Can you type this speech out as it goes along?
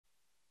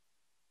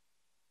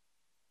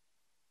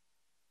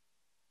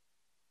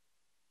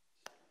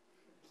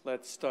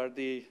let's start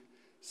the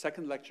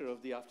second lecture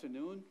of the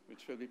afternoon,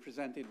 which will be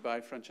presented by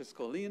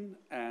Francesco,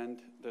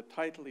 and the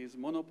title is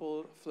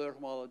Monopole Floer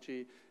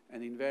homology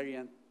and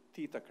invariant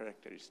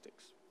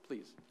theta-characteristics.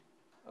 Please.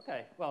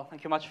 Okay, well,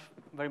 thank you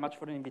very much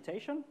for the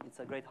invitation. It's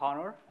a great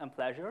honor and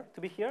pleasure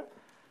to be here.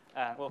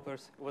 Well, of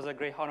course, it was a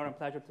great honor and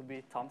pleasure to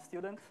be Tom's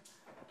student.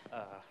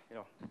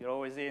 You're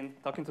always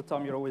talking to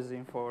Tom, you're always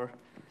in for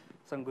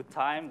some good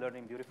time,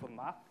 learning beautiful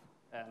math,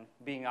 and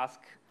being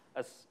asked,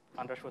 as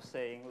Andras was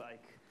saying,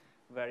 like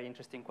very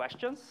interesting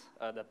questions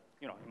that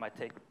it might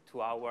take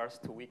 2 hours,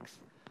 2 weeks,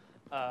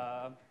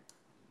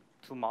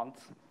 2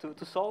 months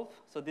to solve.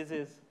 So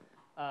this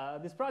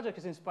project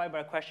is inspired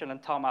by a question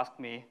that Tom asked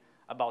me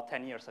about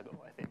 10 years ago,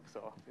 I think.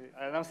 So,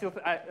 and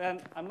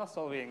I'm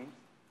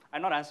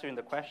not answering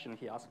the question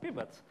he asked me,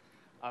 but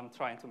I'm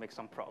trying to make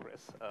some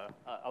progress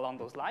along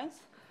those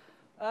lines.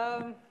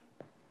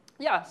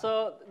 Yeah,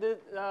 so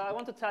I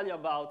want to tell you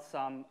about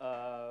some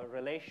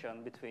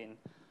relation between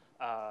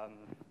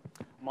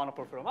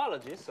monopole Floer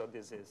homology. So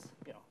this is,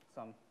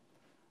 some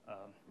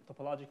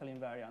topological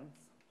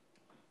invariants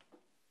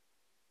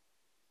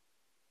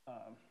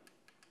of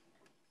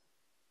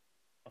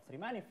 3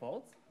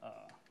 manifolds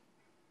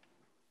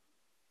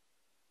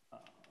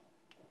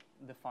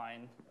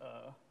defined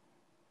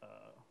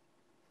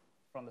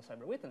from the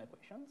Seiberg-Witten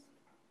equations.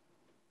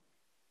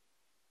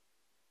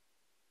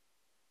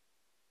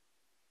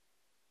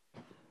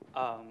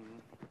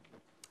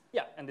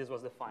 Yeah, and this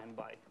was defined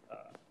by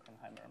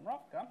Kronheimer and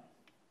Rovka.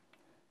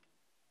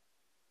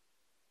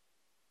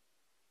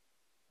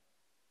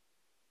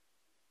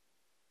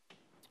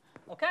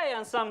 Okay,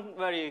 and some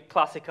very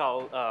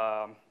classical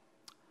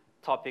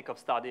topic of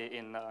study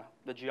in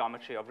the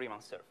geometry of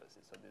Riemann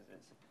surfaces. So this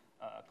is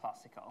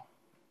classical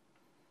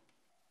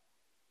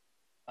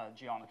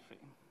geometry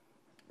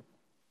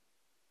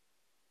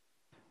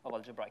of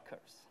algebraic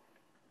curves.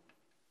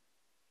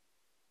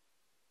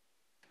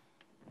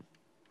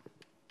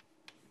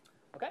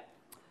 Okay.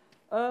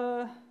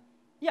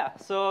 Yeah,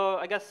 so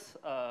I guess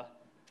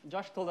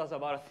Josh told us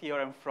about a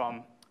theorem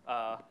from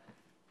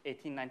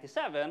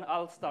 1897.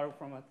 I'll start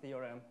from a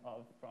theorem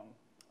of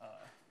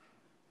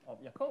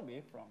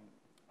Jacobi from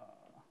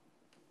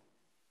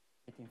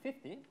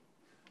 1850.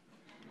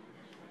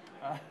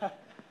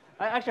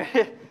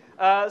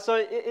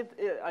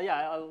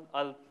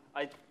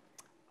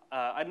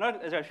 I'm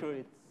not exactly sure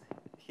it's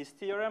his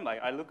theorem.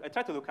 I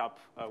tried to look up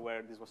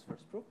where this was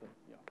first proved.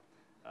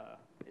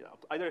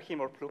 Either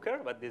him or Plucker,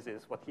 but this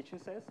is what Hitchin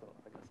says, so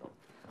I guess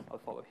I'll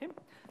follow him.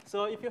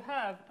 So if you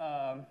have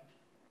a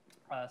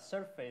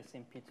surface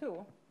in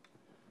P2,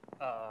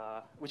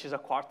 which is a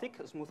quartic,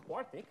 a smooth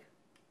quartic.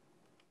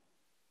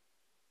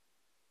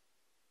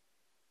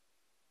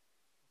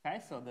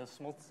 Okay, so the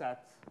smooth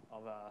set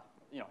of a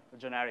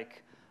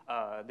generic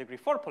degree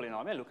 4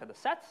 polynomial. Look at the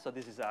set. So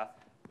this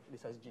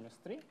has genus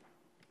 3.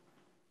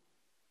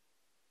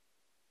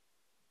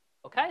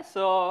 Okay,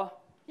 so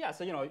yeah,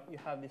 so you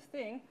have this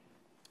thing,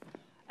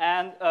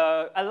 and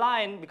a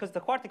line, because the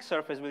quartic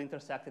surface will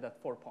intersect it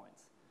at 4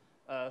 points.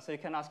 So you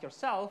can ask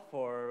yourself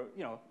for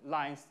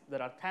lines that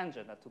are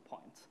tangent at 2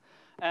 points,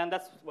 and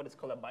that's what is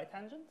called a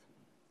bitangent.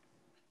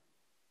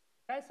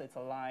 Okay, so it's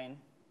a line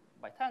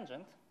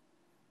bitangent.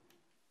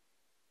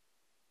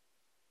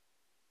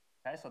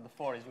 Okay, so the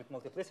 4 is with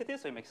multiplicity,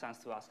 so it makes sense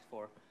to ask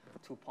for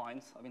 2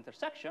 points of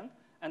intersection.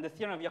 And the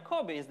theorem of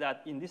Jacobi is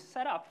that in this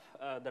setup,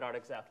 there are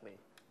exactly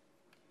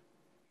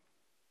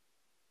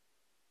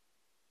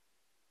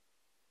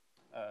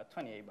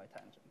 28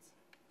 bitangents.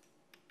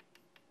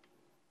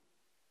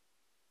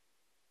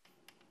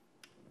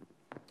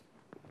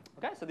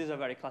 Okay, so this is a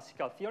very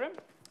classical theorem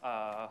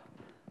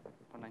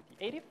from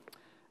 1980.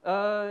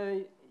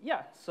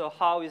 Yeah, so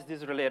how is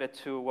this related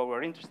to what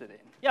we're interested in?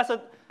 Yeah,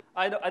 so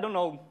I don't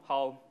know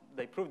how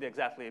they proved it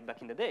exactly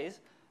back in the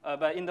days,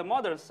 but in the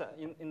modern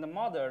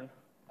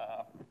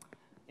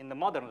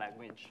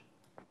language,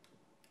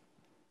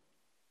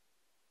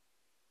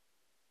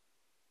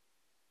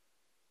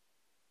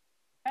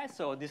 okay,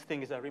 so this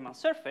thing is a Riemann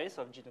surface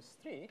of genus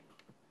 3.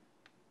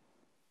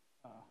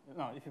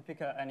 No, if you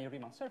pick any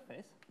Riemann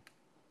surface,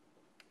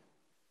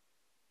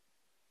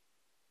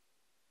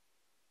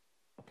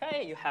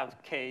 okay, you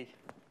have K,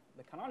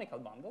 the canonical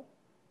bundle.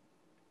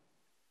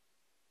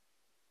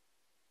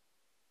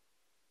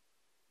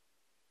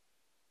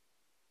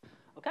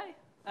 Okay,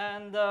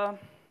 and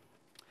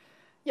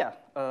yeah,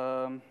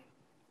 the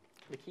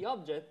key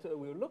object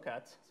we'll look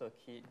at, so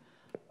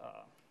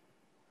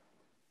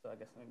I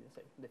guess maybe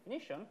say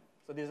definition.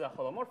 So this is a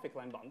holomorphic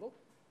line bundle.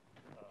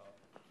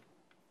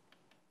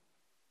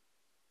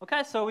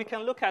 Okay, so we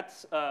can look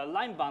at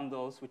line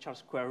bundles which are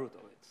square root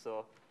of it.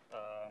 So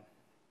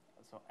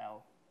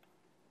L,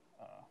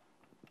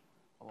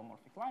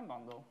 holomorphic line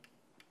bundle.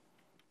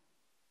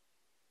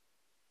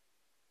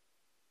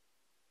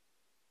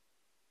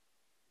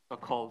 So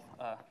called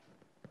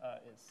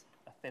is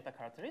a theta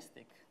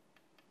characteristic.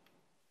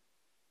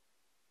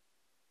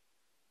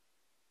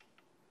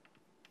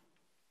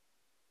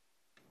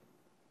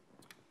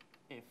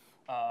 If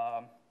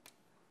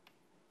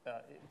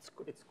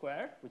its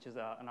square, which is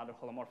another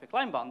holomorphic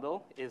line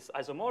bundle, is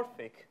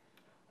isomorphic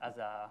as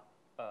a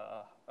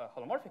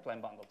holomorphic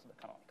line bundle to the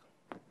canonical.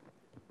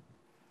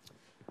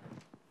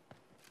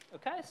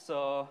 Okay,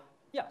 so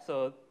yeah,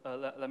 so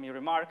let me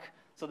remark.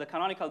 So the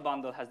canonical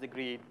bundle has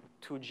degree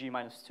 2g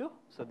minus 2.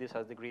 So this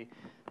has degree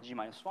g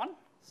minus 1.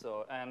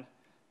 So, and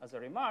as a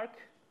remark,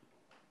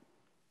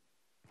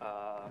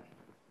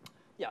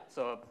 yeah,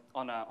 so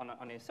on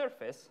a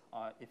surface,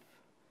 if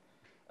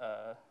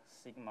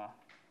sigma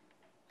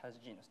has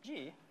genus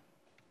G,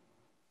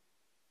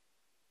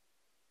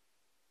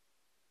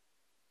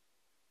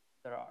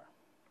 there are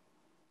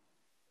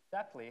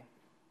exactly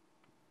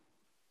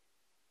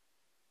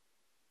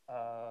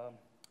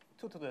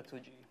 2 to the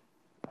 2G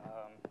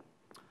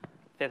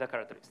theta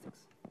characteristics.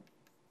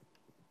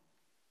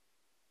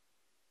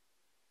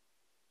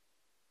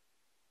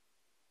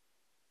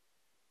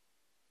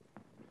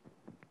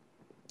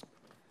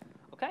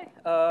 Okay,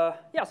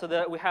 yeah,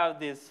 so we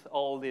have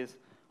all these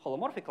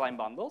holomorphic line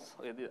bundles,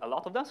 a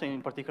lot of them. So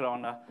in particular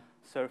on a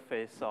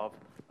surface of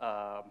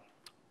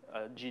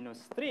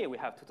genus 3, we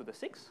have 2 to the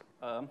 6.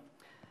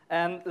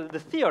 And the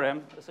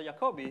theorem, so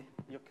Jacobi,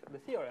 the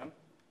theorem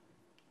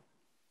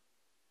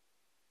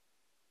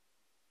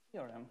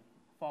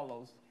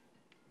follows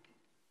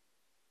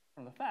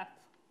from the fact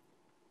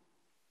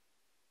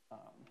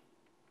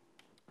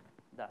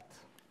that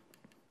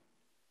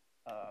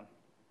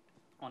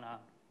on a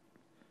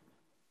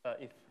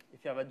if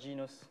you have a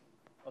genus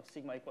of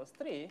sigma equals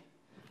 3,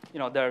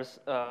 there's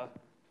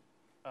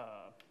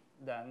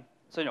then,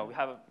 so we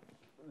have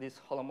this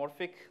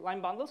holomorphic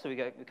line bundle, so we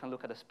can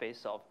look at the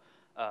space of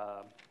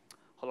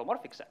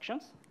holomorphic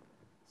sections.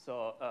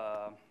 So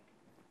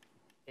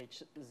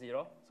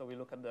H0, so we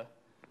look at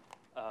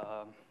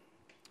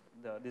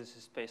this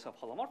is space of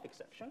holomorphic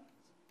sections.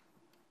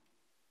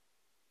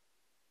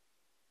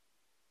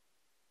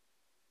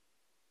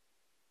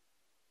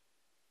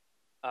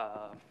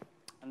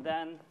 And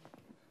then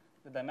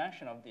the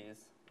dimension of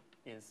these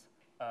is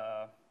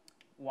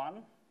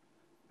 1,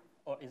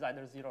 or is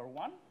either 0 or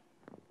 1.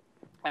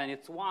 And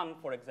it's 1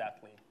 for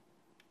exactly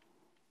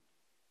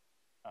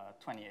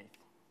 28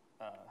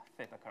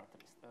 theta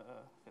characteristic.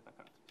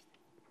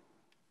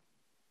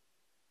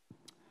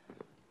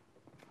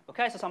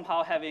 Okay, so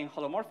somehow having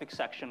holomorphic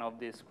section of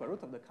the square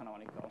root of the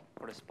canonical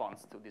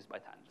corresponds to this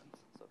bitangent.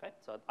 Okay,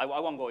 so I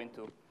won't go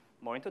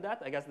more into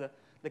that. I guess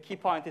the key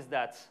point is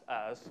that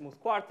smooth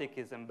quartic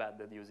is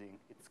embedded using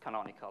its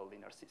canonical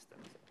linear system.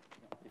 So,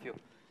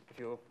 if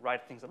you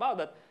write things about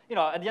that,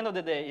 at the end of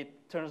the day,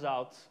 it turns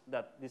out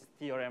that this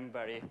theorem,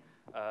 very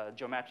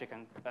geometric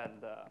and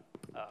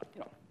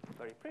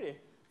very pretty,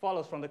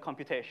 follows from the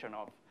computation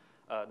of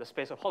the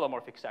space of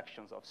holomorphic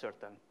sections of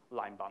certain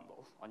line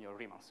bundles on your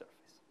Riemann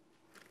surface.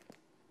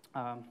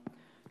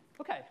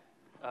 Okay,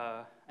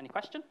 any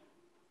question?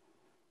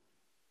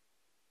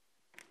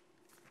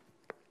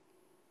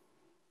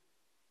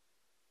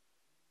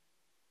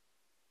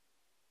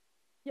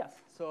 Yes,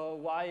 so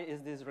why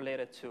is this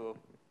related to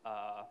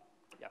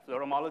Floer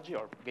homology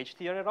or gauge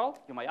theory at all,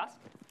 you might ask?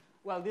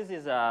 Well, this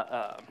is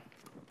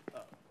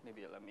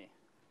maybe let me,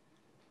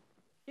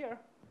 here,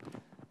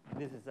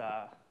 this is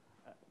a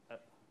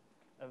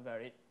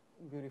very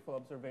beautiful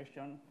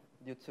observation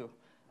due to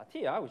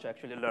Atiyah, which I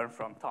actually learned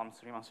from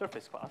Tom's Riemann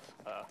surface class,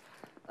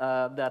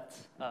 so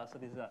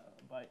this is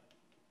by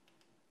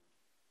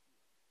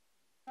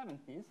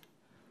 70s,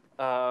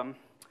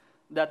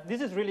 that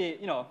this is really,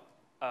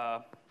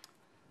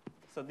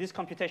 so this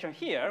computation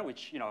here,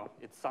 which,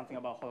 it's something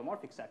about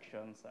holomorphic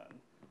sections and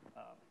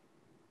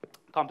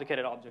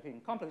complicated object in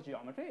complex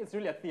geometry, it's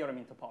really a theorem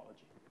in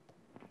topology.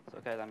 So,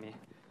 okay, let me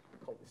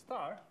call this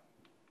star.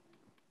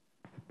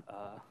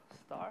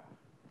 Star.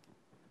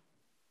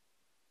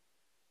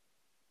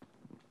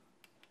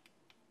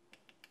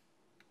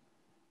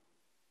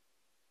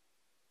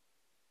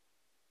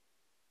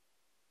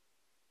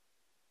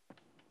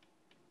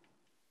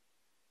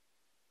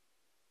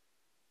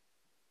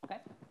 Okay.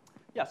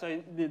 Yeah,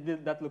 so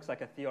that looks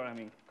like a theorem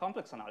in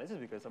complex analysis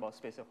because it's about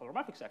space of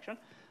holomorphic section.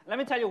 Let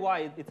me tell you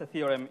why it's a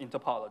theorem in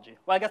topology.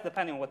 Well, I guess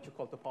depending on what you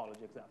call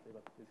topology exactly,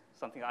 but it's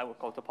something I would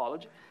call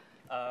topology.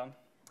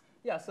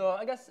 Yeah, so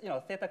I guess,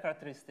 theta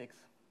characteristics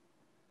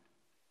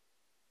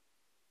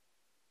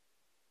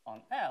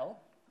on L,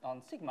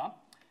 on sigma,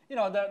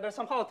 they're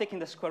somehow taking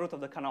the square root of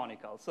the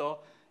canonical. So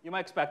you might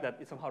expect that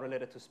it's somehow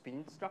related to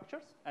spin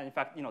structures. And in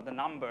fact, the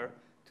number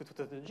 2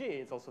 to the G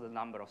is also the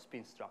number of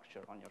spin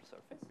structure on your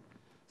surface.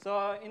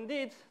 So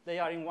indeed, they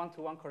are in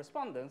one-to-one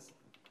correspondence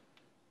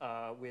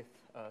with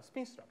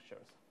spin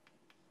structures.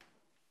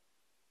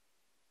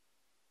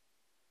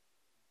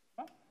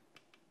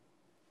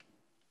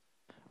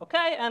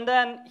 Okay, and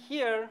then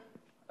here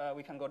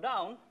we can go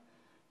down,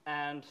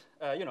 and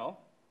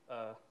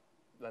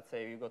let's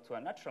say we go to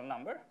a natural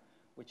number,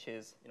 which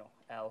is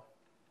L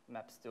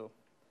maps to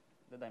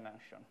the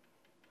dimension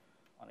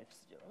on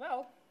H0 of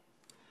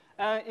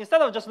L.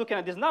 Instead of just looking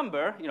at this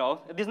number,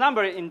 this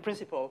number in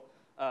principle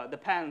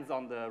depends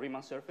on the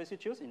Riemann surface you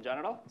choose in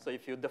general. So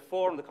if you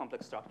deform the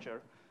complex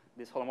structure,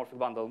 this holomorphic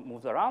bundle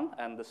moves around,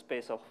 and the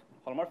space of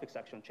holomorphic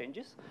section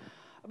changes.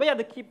 But yeah,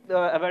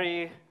 a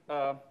very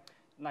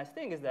nice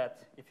thing is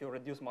that if you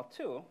reduce mod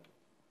 2,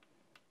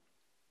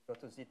 go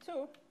to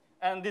Z2,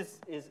 and this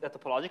is a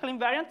topological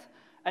invariant.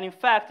 And in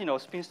fact,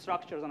 spin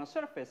structures on a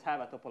surface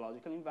have a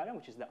topological invariant,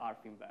 which is the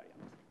ARF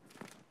invariant.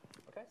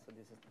 Okay, so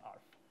this is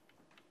ARF.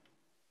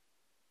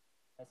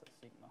 That's a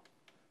sigma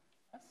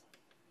S.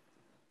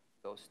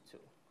 Goes to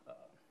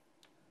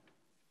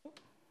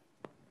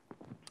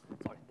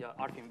the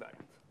ARF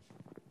invariant.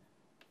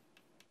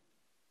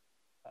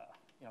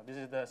 This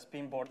is the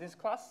spin Bordis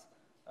class.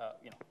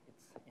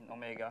 It's in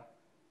omega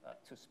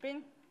 2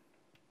 spin.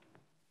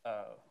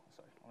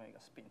 Omega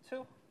spin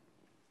 2.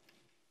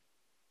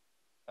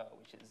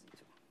 Which is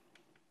Z2.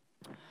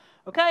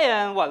 Okay,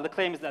 and well, the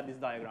claim is that this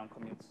diagram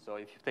commutes. So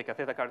if you take a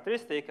theta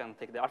characteristic and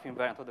take the ARF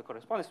invariant of the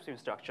corresponding spin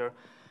structure,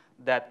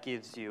 that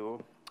gives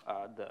you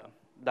the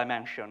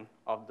dimension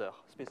of the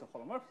space of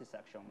holomorphic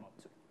section mod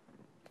 2.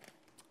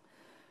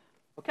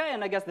 Okay,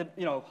 and I guess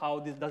how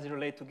this does it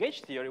relate to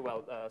gauge theory?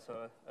 Well,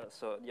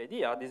 so the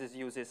idea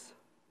uses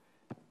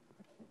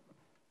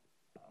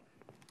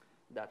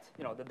that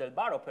the del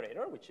bar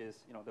operator, which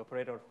is the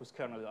operator whose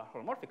kernel is a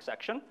holomorphic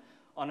section.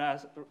 On a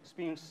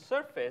spin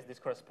surface, this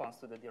corresponds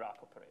to the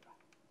Dirac operator.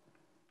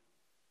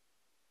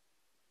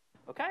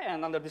 Okay,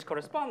 and under this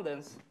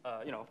correspondence,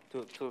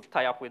 to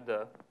tie up with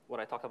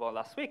what I talked about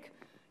last week,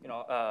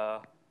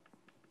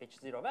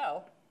 H0 of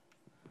L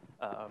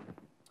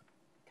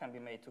can be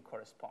made to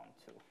correspond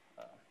to,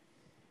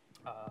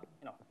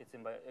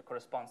 it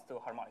corresponds to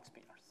harmonic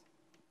spinors.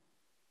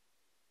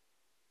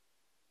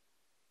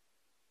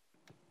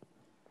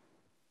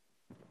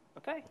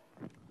 Okay.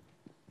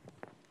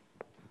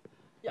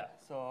 Yeah,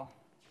 so.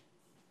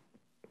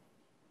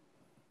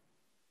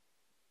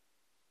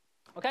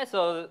 Okay,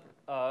 so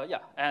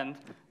yeah, and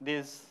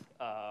this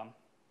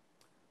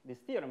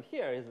theorem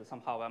here is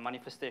somehow a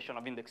manifestation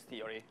of index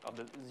theory of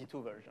the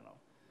Z2 version of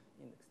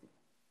index theory.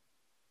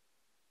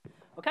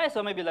 Okay,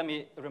 so maybe let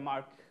me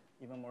remark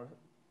even more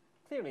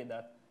clearly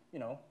that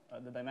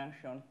the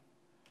dimension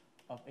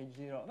of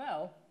H0 of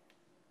L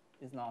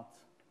is not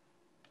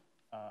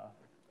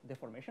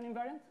deformation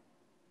invariant.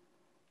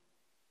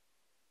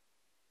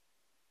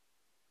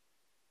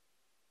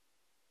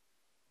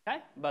 Okay,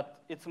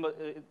 but it's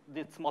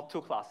mod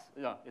 2 class.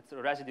 It's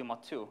a residue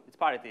mod 2. Its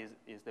parity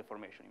is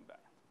deformation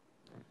invariant.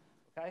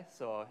 Okay,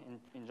 so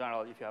in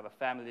general, if you have a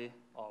family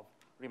of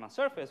Riemann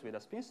surface with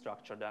a spin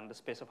structure, then the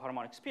space of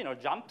harmonic spinor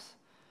jumps.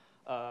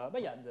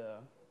 But yeah,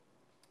 the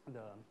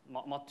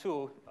mod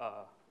 2,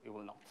 it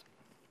will not.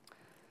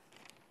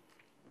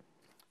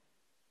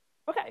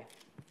 Okay.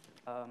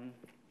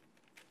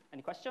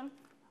 Any question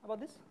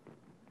about this?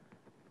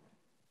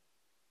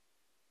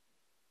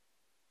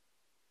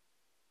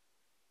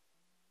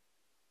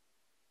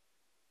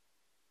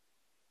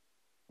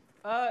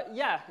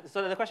 Yeah,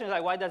 so the question is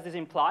like, why does this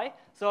imply?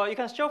 So you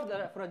can show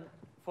that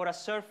for a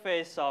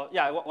surface of,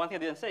 yeah, one thing I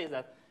didn't say is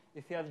that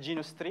if you have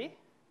genus 3,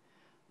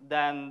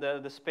 then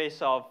the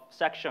space of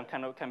section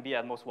can be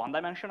at most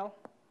one-dimensional.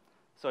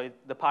 So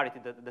the parity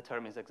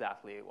determines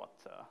exactly what,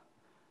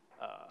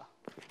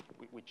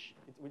 which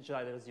is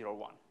either 0 or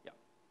 1, yeah.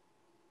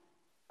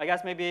 I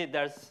guess maybe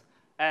there's,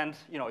 and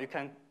you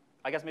can,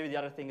 I guess maybe the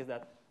other thing is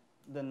that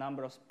the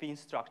number of spin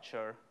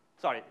structure,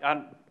 sorry,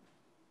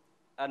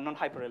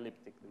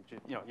 non-hyperelliptic, which is,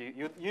 you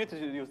need to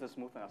use the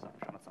smoothness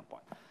assumption at some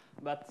point.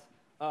 But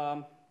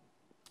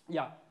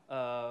yeah,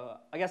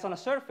 I guess on a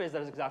surface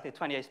there's exactly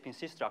 28 spin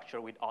C structure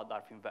with odd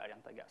ARF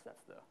invariant. I guess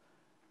that's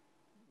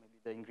maybe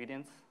the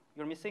ingredients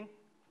you're missing.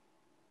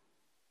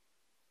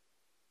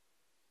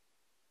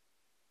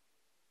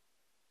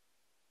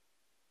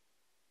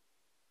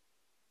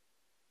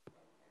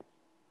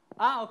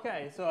 Ah,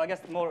 okay. So I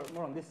guess more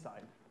on this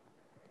side.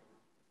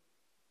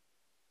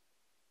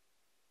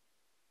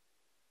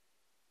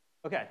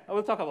 Okay, I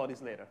will talk about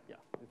this later. Yeah,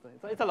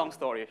 it's a long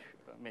story,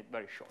 made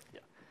very short.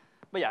 Yeah,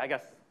 but yeah, I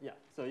guess yeah.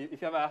 So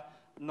if you have a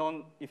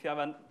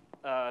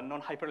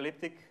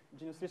non-hyperelliptic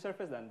genus 3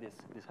 surface, then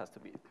this has to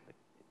be.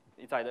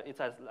 It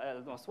has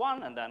almost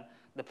 1, and then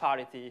the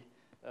parity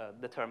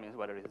determines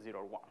whether it's 0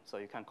 or 1. So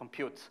you can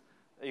compute.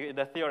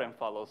 The theorem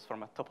follows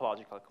from a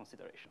topological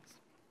considerations.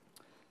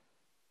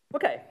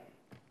 Okay.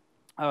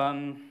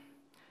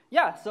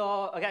 Yeah.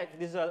 So okay,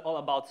 this is all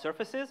about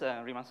surfaces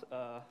and Riemann's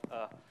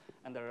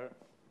and their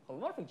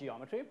holomorphic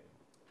geometry.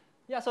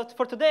 Yeah, so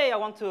for today, I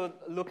want to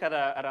look at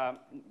a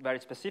very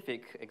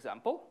specific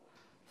example.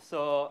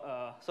 So,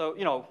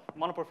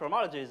 monopole Floer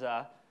homology is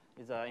an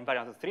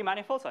invariant of 3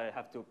 manifolds. So I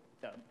have to,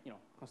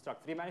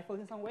 construct 3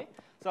 manifolds in some way.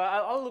 So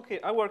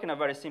I work in a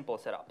very simple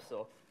setup.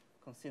 So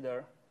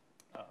consider,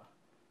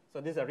 so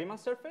this is a Riemann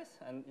surface,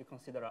 and you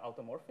consider an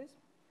automorphism.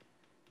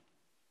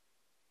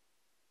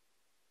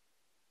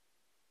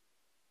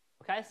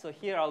 Okay, so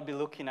here I'll be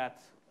looking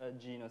at a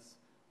genus,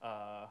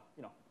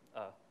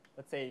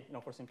 let's say,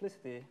 for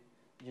simplicity,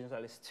 genus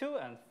L is 2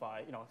 and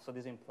phi, so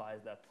this implies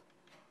that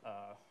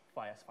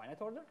phi has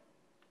finite order.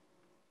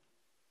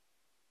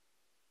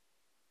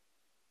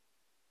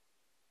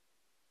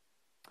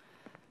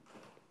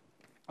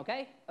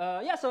 Okay.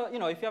 Yeah. So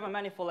if you have a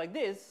manifold like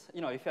this,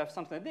 if you have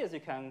something like this, you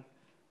can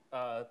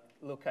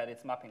look at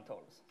its mapping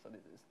torus. So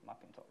this is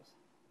mapping torus.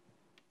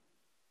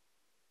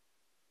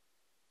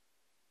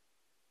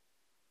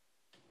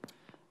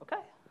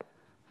 Okay.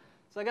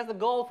 So I guess the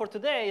goal for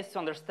today is to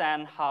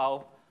understand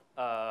how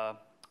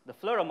the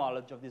Floer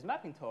homology of this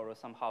mapping torus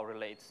somehow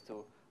relates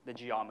to the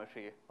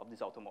geometry of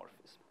this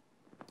automorphism.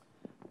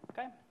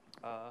 Okay.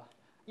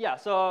 Yeah.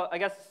 So I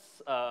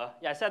guess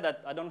I said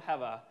that I don't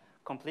have a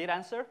complete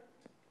answer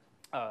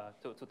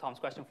to Tom's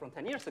question from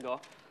 10 years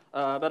ago,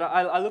 but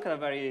I'll look at a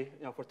very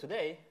for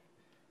today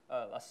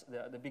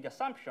the big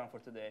assumption for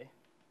today.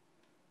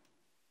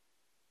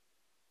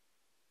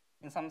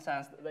 In some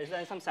sense,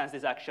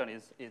 this action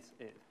is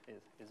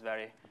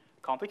very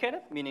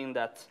complicated, meaning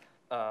that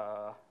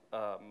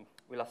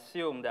we'll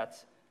assume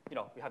that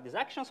we have this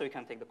action, so we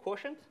can take the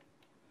quotient.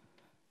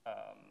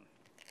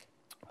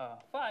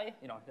 Phi,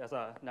 there's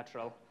a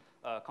natural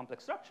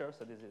complex structure,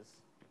 so this is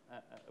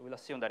we'll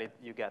assume that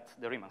you get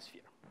the Riemann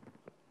sphere.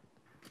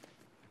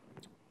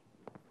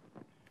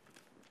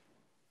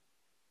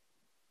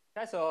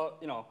 Okay, so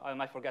I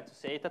might forget to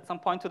say it at some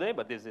point today,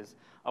 but this is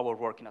our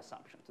working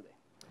assumption today.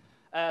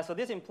 So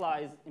this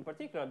implies, in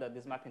particular, that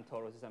this mapping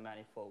torus is a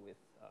manifold with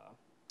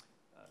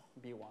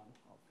B1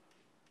 of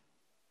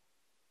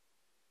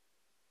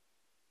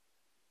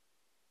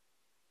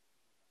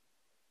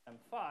and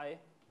phi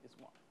is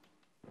 1.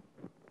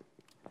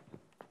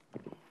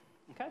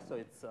 Okay, so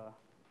it's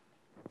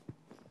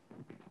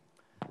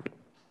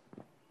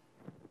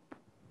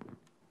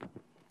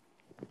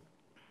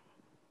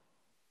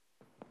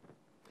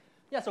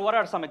so what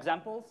are some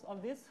examples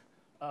of this?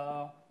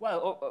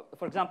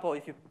 For example,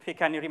 if you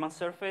pick any Riemann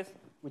surface,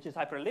 which is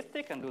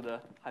hyperelliptic, and do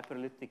the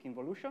hyperelliptic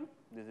involution,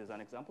 this is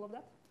an example of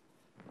that.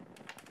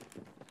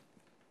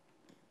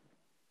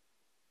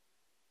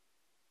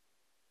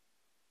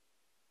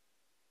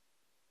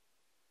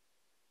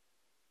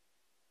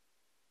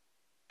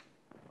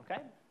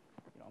 Okay,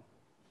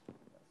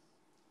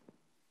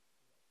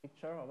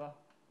 picture of a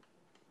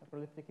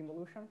hyperelliptic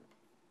involution.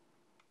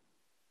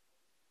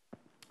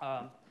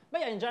 But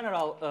yeah, in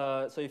general,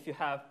 so if you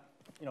have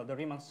the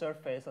Riemann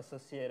surface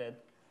associated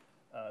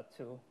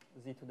to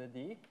z to the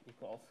d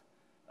equals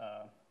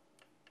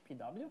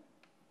pw.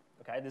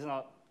 Okay, this is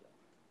not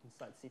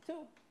inside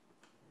C2.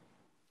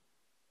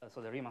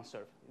 So the Riemann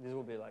surface, this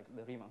will be like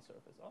the Riemann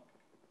surface.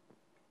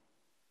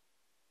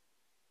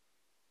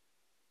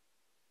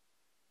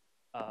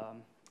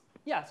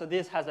 Yeah, so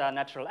this has a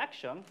natural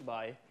action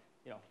by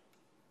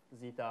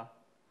zeta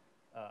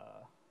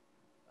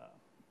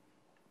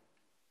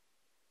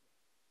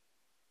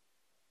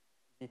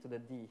z to the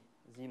d,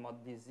 z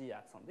mod dz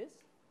acts on this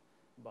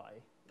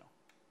by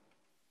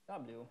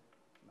w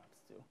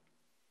maps to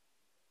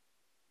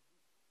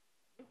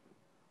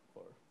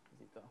for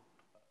zeta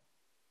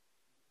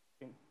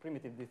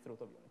primitive d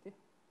root of unity.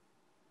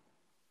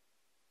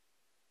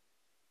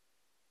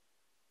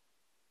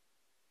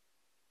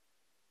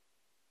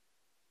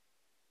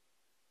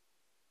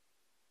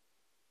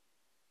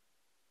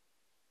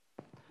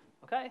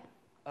 Okay.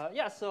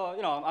 Yeah. So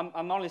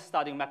I'm only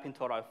studying mapping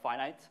tora of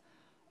finite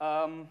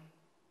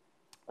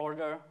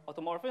order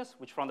automorphisms,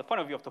 which from the point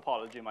of view of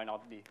topology might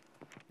not be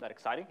that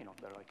exciting.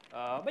 They're like.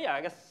 But yeah,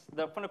 I guess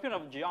from the point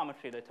of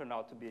geometry, they turn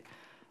out to be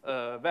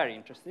very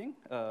interesting.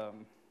 Yeah.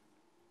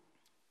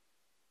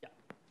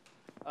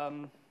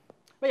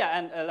 But yeah,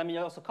 and let me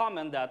also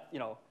comment that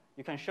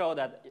you can show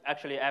that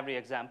actually every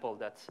example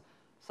that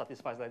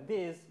satisfies like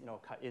this,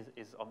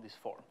 is of this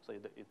form. So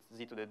it's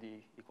z to the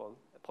d equal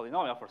a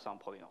polynomial for some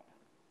polynomial.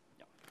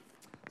 Yeah.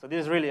 So this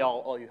is really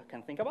all you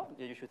can think about.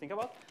 You should think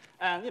about,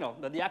 and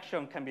the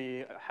action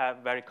can have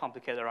very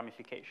complicated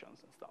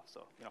ramifications and stuff.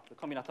 So the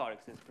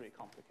combinatorics is pretty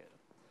complicated.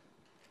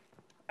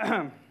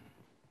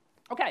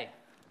 Okay.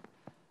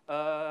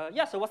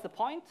 Yeah. So what's the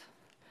point?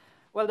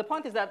 Well, the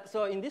point is that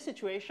in this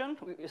situation,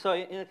 so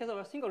in the case of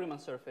a single Riemann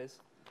surface,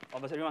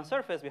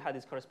 we had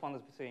this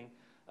correspondence between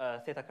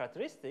theta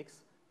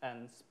characteristics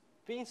and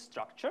spin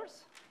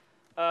structures.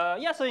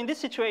 Yeah, so in this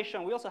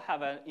situation, we also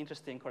have an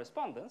interesting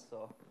correspondence.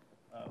 So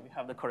we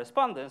have the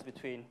correspondence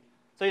between,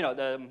 so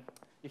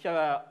if you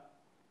have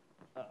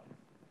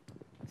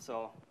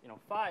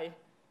phi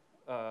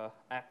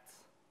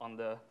acts on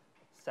the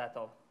set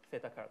of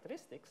theta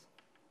characteristics.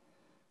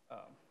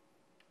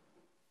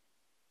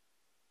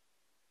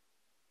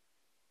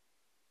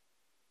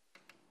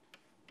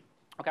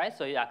 Okay,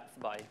 so it acts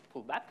by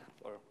pullback,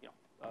 or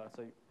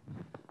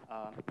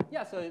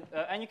yeah. So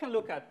and you can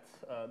look at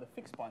the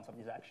fixed points of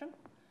this action.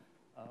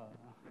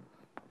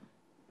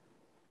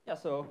 Yeah,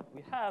 so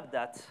we have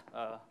that.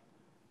 So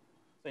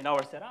in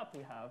our setup,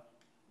 we have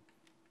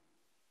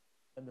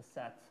the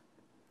set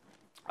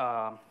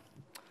of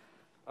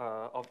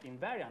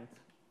invariant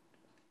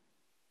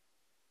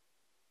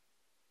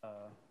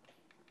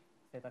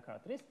theta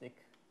characteristic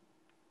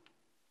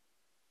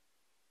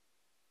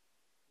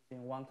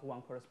in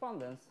one-to-one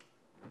correspondence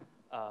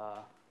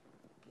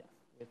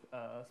with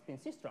spin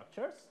C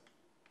structures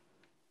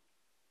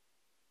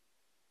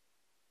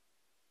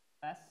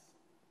S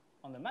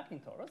on the mapping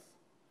torus.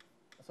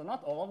 So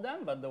not all of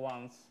them, but the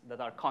ones that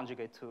are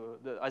conjugate to,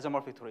 the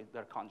isomorphic to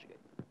their conjugate.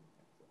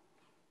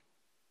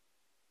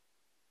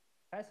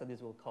 Okay, so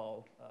this we'll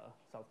call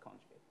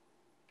self-conjugate.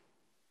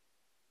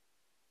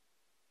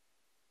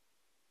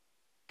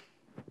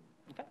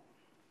 Okay.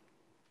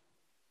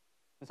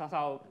 And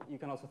somehow you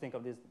can also think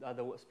of this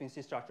the spin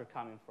C structure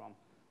coming from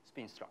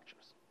spin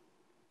structures.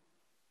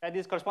 And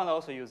this correspondence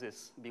also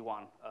uses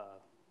B1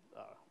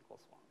 equals 1.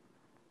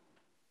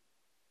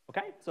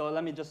 Okay, so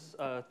let me just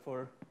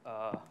for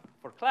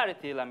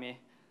clarity, let me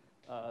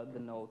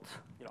denote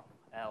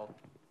L.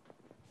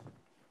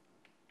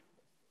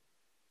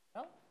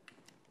 L.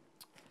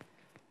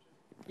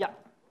 Yeah.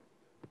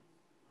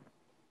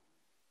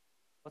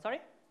 Oh, sorry?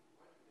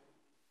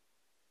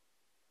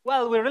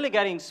 Well, we're really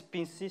getting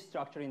spin C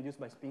structure induced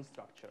by spin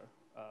structure.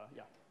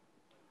 Yeah.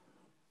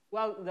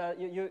 Well,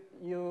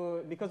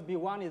 because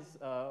B1 is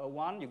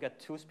 1, you get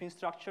 2 spin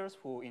structures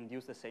who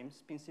induce the same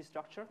spin C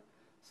structure.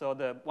 So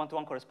the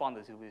one-to-one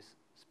correspondence is with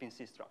spin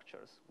C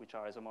structures, which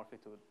are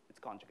isomorphic to its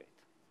conjugate.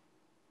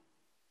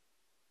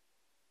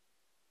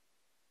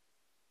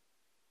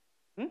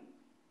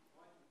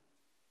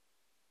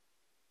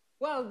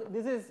 Well,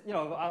 this is,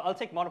 I'll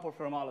take monopole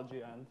Floer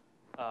homology and,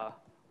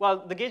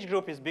 well, the gauge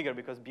group is bigger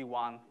because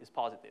B1 is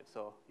positive,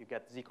 so you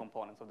get Z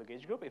components of the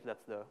gauge group if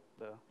that's the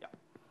yeah.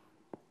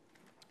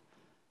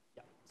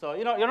 Yeah. So,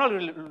 you're not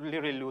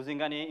really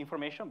losing any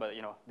information, but,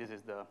 this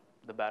is the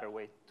better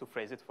way to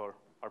phrase it for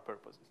our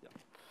purposes, yeah.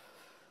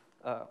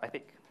 I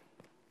think.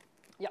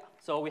 Yeah,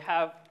 so we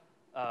have,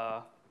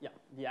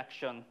 the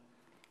action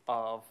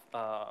of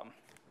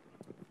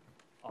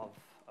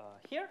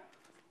here.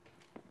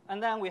 And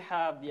then we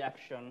have the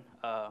action,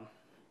 so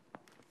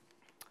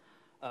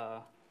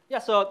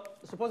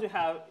suppose we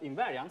have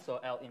invariant, so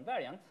L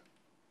invariant.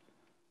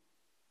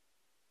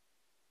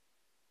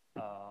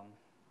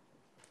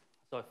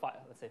 So if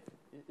let's say,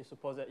 you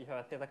suppose that you have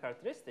a theta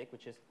characteristic,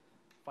 which is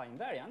phi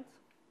invariant,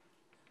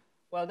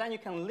 well, then you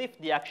can lift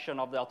the action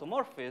of the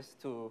automorphism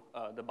to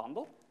the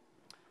bundle.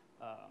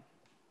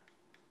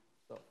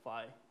 So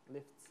phi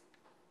lifts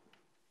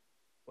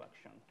to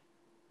action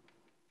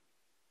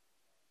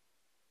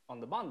on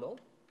the bundle,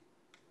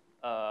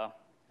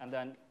 and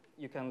then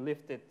you can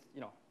lift it,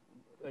 you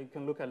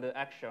can look at the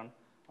action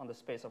on the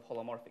space of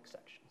holomorphic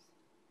sections.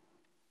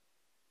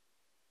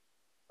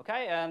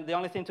 Okay, and the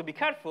only thing to be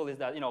careful is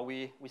that,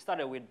 we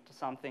started with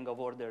something of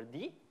order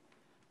D.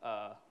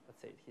 Let's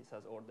say he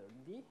says order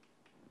D.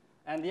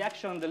 And the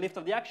action, the lift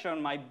of the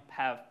action might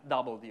have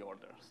double the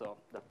order. So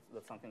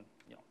that's something,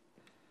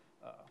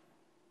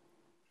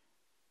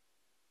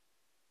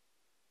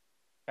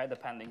 okay,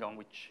 depending on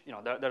which,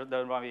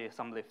 there might be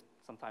some lift.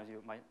 Sometimes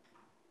you might.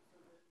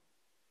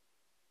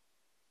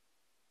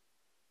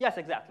 Yes,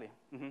 exactly.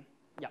 Mm-hmm.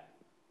 Yeah.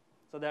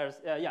 So there's,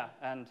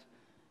 and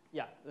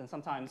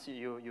sometimes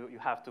you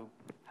have to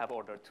have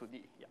order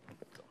 2D. Yeah.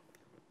 So.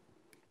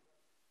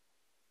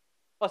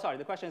 Oh, sorry,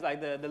 the question is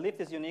like the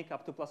lift is unique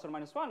up to plus or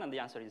minus 1, and the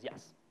answer is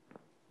yes.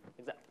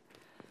 Exactly.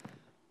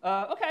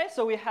 Okay,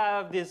 so we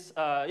have this,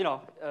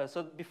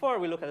 so before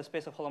we look at the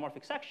space of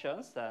holomorphic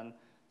sections, and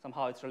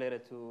somehow it's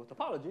related to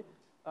topology.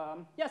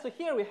 So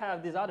here we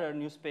have this other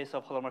new space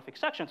of holomorphic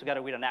section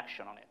together with an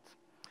action on it.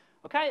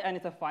 Okay, and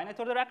it's a finite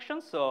order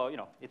action, so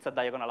it's a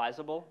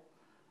diagonalizable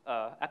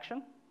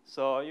action.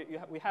 So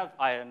we have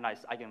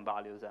nice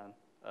eigenvalues and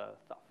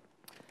stuff.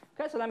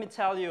 Okay, so let me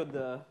tell you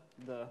the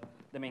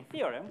main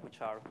theorem,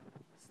 which are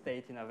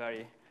stated in a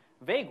very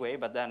vague way,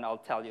 but then I'll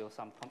tell you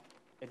some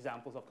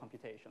examples of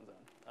computations and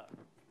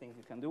things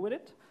you can do with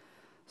it.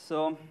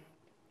 So,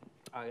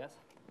 so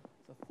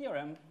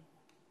theorem.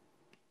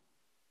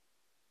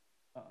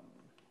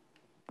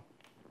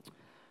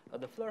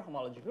 The Floer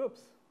homology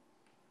groups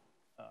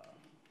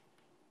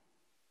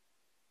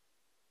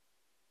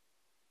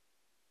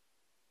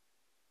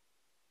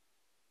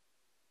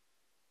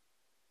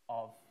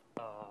of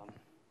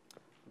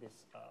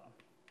this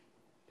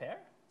pair,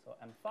 so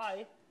M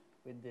phi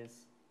with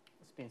this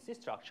spin C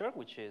structure,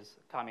 which is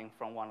coming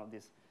from one of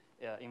these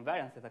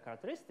invariant theta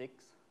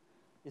characteristics,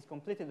 is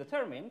completely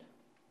determined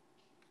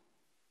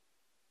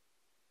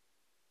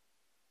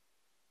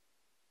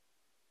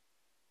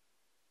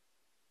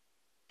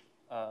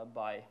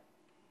by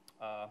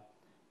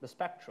the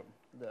spectrum,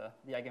 the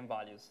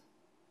eigenvalues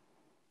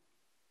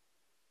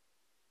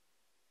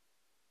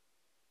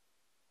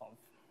of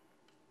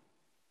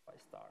phi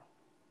star.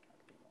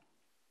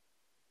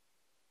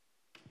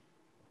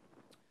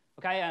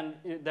 Okay, and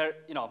there,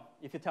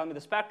 if you tell me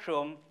the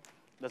spectrum,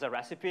 there's a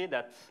recipe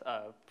that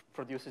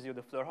produces you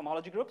the Floer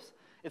homology groups.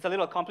 It's a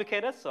little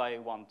complicated, so I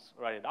won't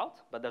write it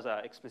out, but there's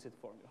an explicit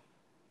formula.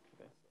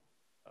 Okay,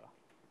 so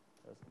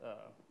there's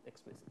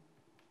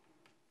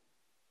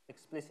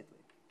explicitly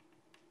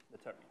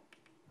determined.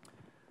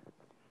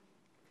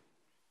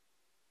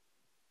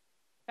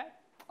 Okay,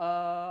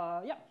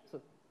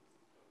 so.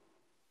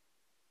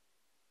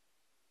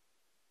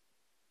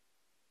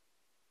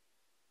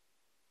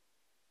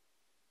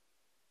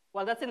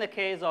 Well, that's in the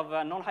case of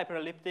a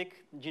non-hyperelliptic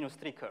genus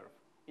 3 curve.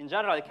 In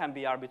general, it can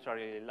be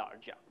arbitrarily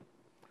large, yeah.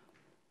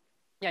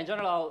 Yeah, in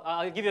general,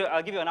 I'll give you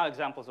another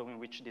examples of in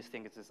which this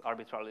thing is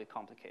arbitrarily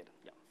complicated.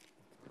 Yeah.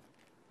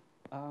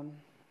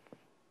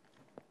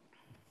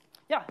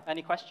 Yeah.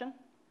 Any question?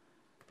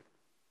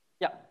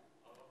 Yeah.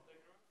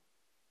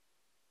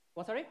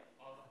 What, sorry?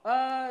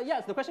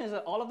 Yes, the question is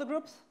all of the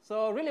groups.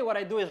 So really what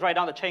I do is write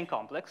down the chain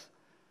complex.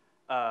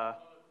 Yeah,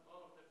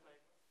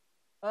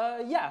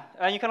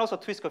 and you can also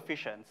twist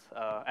coefficients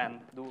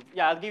and do,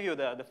 yeah, I'll give you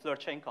the Floer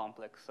chain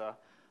complex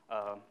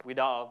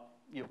without,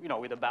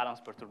 with a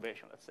balanced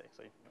perturbation, let's say.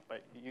 So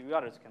but you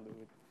others can do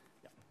it.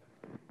 Yeah.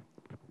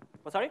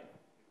 What, sorry?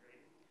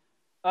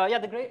 Yeah,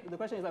 the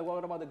question is like,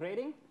 what about the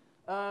grading?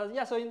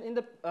 Yeah, so in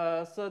the,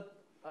 so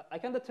I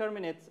can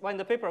determine it, well, in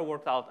the paper I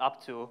worked out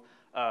up to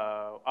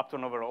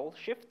an overall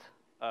shift.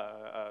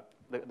 It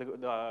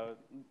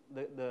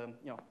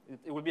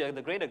would be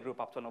the graded group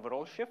up to an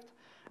overall shift.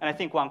 And I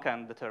think one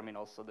can determine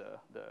also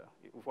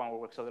if one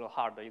works a little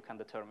harder, you can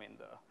determine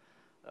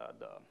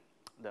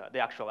the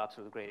actual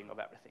absolute grading of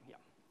everything, yeah.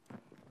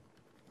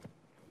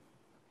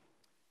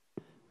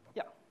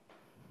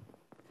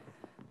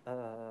 Yeah.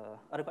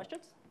 Other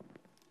questions?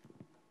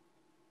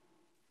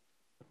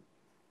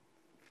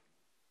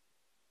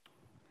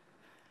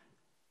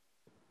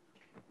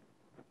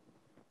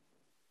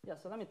 Yeah,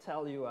 so let me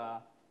tell you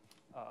a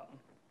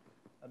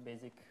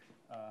basic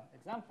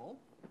example.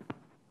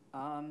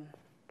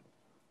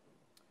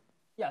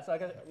 Yeah, so I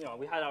guess,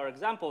 we had our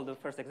example. The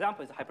first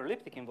example is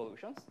hyperelliptic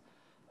involutions.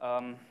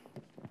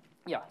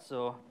 Yeah,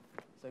 so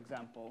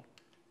example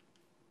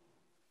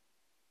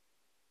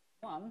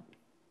 1.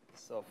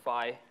 So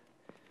phi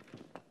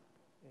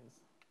is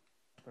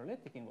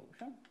hyperelliptic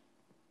involution.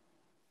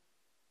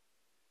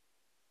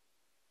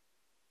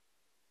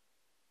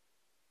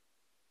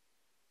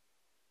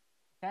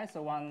 Okay,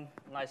 so one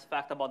nice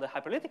fact about the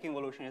hyperelliptic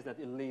involution is that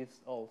it leaves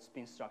all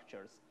spin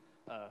structures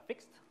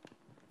fixed.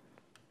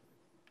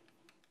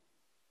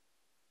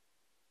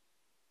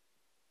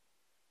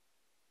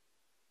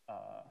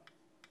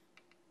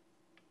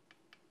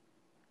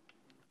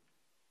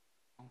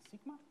 On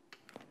sigma.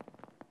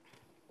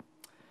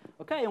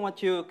 Okay, and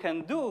what you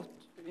can do,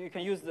 you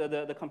can use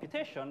the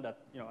computation that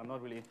I'm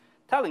not really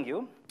telling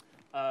you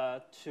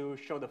to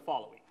show the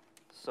following.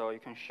 So you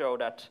can show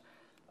that.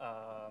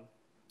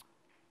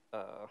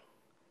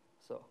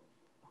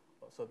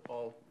 So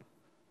all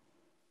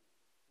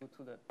due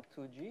to the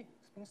 2G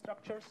spin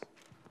structures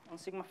on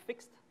sigma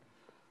fixed.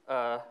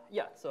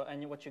 Yeah. So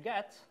and what you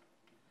get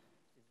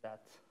is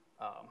that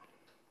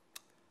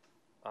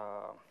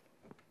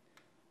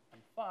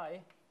and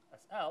phi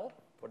as L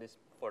for the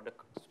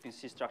spin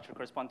C structure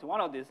corresponding to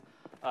one of these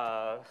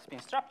spin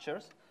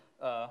structures.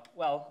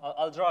 Well,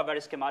 I'll draw a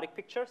very schematic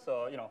picture.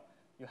 So you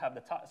have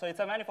the so it's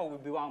a manifold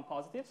with B1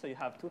 positive. So you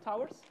have 2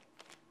 towers.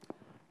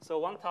 So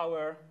one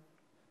tower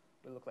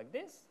will look like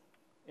this,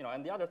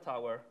 and the other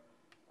tower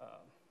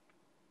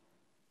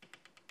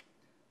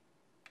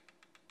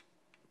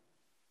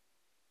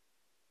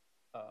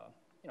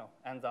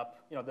ends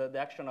up, the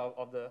action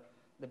of the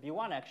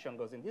B1 action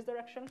goes in this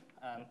direction,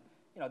 and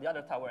the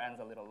other tower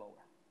ends a little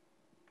lower.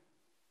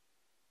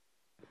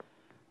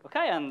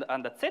 Okay, and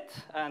that's it.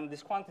 And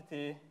this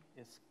quantity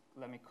is,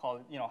 let me call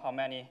it,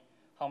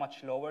 how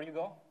much lower you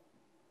go,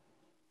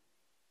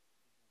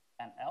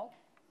 and L.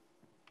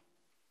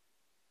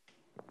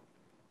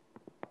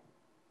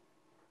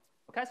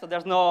 Okay, so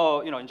there's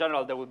no, in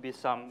general, there would be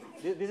some,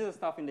 this is the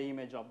stuff in the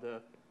image of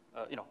the,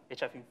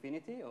 HF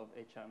infinity of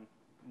HM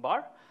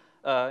bar.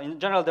 In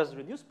general, there's a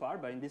reduced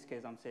part, but in this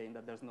case, I'm saying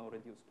that there's no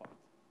reduced part.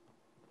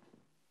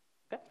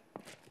 Okay?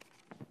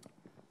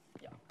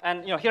 Yeah,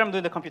 and here I'm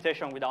doing the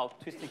computation without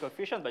twisting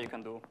coefficient, but you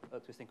can do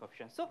twisting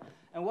coefficient. So,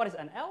 and what is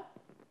NL?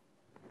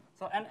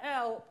 So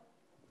NL,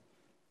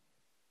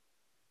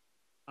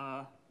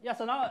 yeah,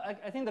 so now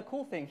I think the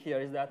cool thing here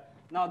is that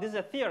now this is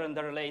a theorem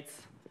that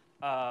relates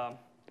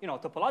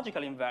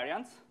topological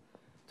invariance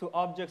to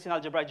objects in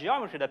algebraic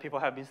geometry that people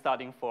have been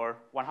studying for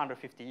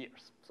 150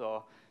 years.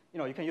 So,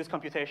 you can use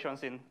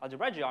computations in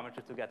algebraic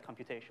geometry to get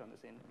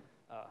computations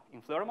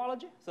in Floer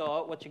homology.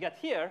 So what you get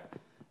here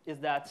is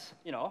that,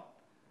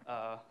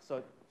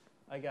 so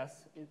I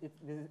guess this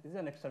is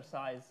an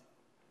exercise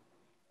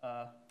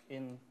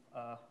in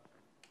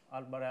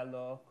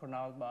Albarello,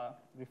 Cornalba,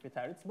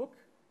 Griffith-Harriot's book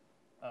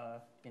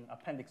in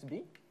Appendix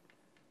B.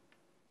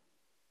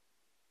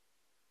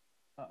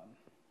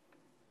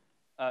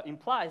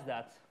 Implies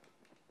that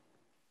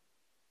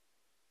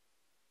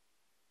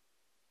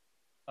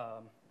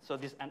so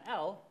this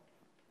NL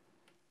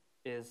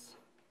is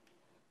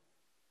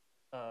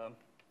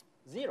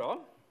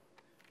 0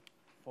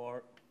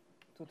 for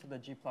 2 to the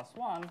G plus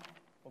 1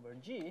 over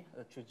G,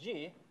 choose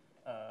G,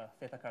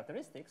 theta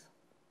characteristics.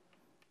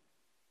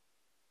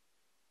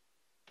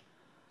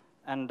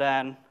 And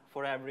then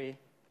for every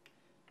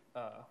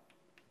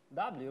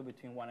W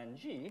between 1 and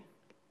G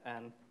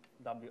and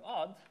W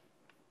odd,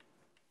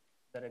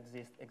 that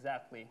exists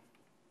exactly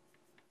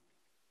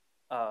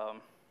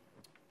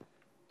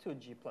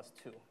 2G plus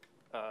 2,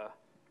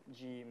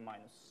 G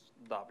minus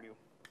W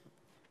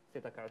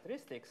theta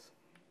characteristics.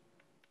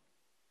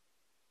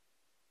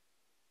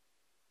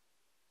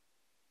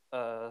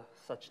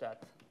 such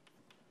that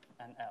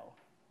NL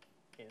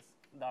is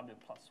W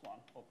plus 1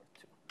 over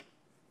 2.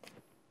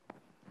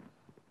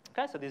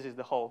 Okay, so this is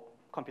the whole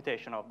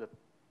computation of the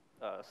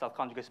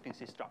self-conjugate spin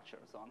C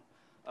structures on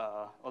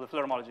or the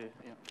Floer homology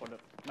for the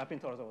mapping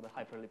towards over the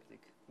hyperelliptic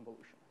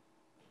convolution.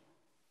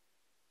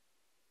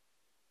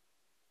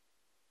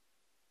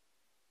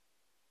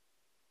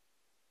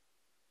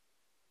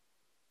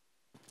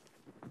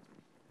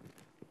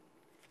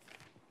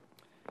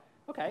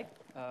 Okay,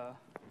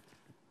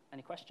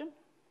 any question?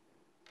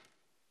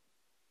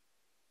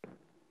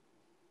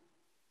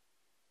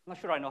 I'm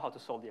not sure I know how to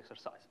solve the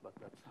exercise, but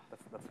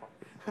that's fine.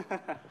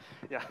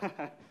 Yeah.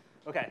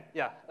 Okay.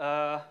 Yeah.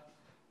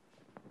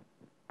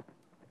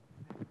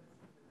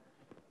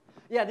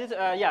 Yeah. This.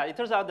 Yeah. It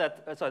turns out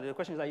that. Sorry. The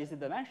question is the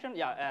dimension.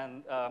 Yeah.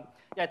 And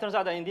yeah. It turns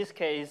out that in this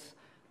case,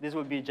 this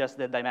would be just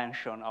the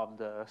dimension of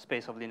the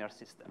space of linear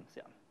systems.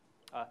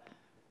 Yeah.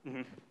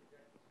 Mm-hmm.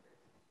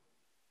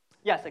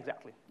 Yes.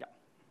 Exactly. Yeah.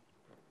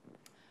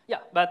 Yeah.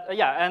 But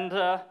yeah.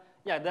 And.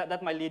 Yeah,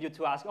 that might lead you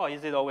to ask, oh,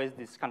 is it always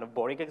this kind of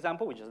boring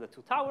example, which is the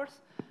two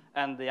towers?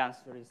 And the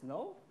answer is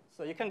no.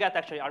 So you can get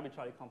actually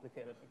arbitrarily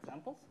complicated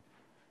examples.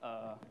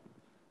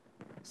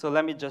 So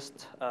let me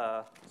just,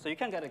 so you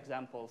can get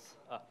examples.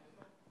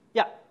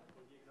 Yeah.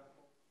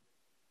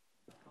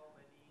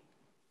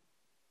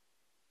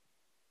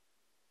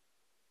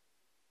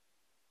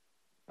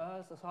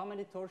 So how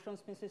many torsion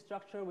spin C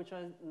structure which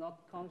are not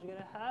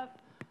conjugated have?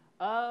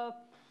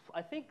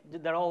 I think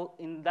they're all,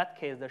 in that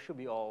case, there should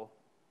be all.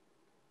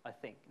 I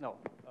think no.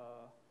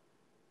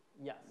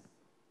 Yes,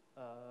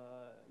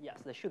 yes,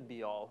 they should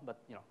be all, but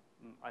you know,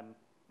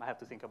 I have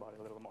to think about it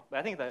a little more. But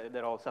I think that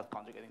they're all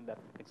self-conjugate in that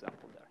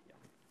example there.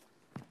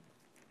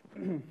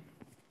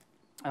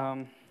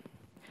 Yeah.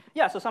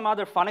 Yeah. So some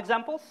other fun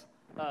examples.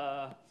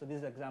 So this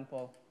is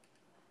example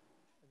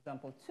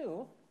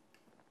 2.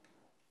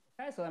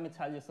 Okay. So let me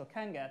tell you. So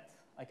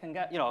I can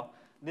get. You know,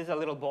 this is a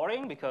little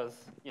boring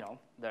because you know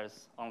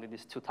there's only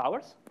these two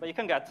towers, but you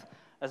can get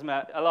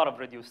a lot of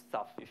reduced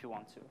stuff if you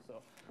want to.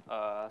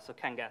 So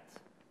can get,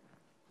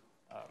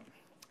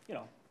 you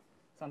know,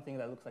 something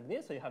that looks like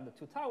this. So you have the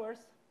two towers.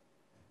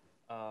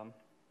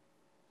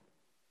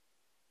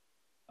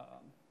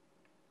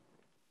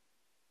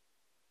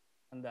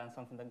 And then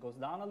something that goes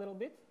down a little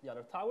bit, the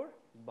other tower,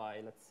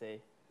 by, let's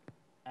say,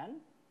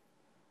 n.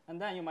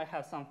 And then you might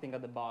have something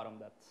at the bottom,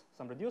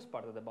 some reduced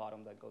part at the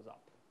bottom that goes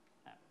up.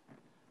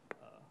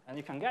 And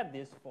you can get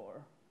this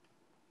for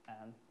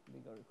n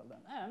bigger or equal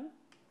than n.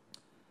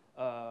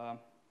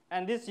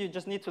 And this, you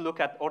just need to look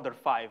at order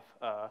 5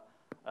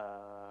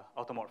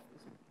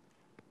 automorphism.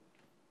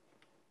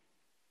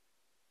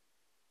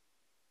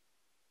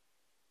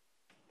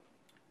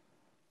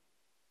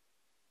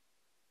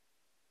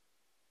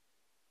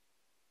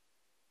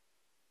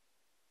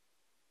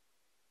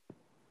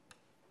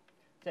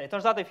 So it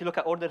turns out if you look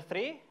at order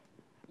 3,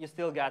 you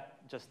still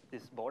get just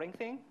this boring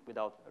thing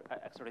without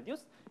extra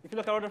reduced. If you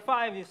look at order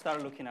 5, you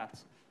start looking at,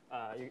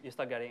 you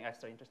start getting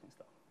extra interesting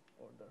stuff.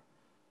 Order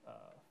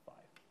 5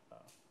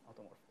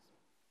 automorphism.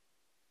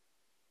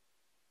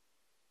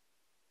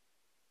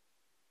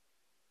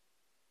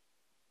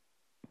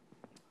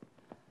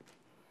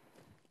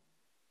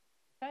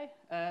 Okay,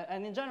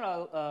 and in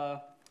general,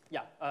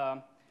 yeah,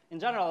 in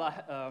general,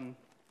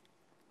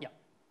 yeah.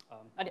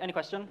 Any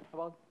question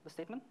about the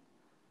statement?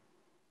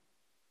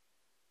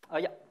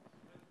 Yeah.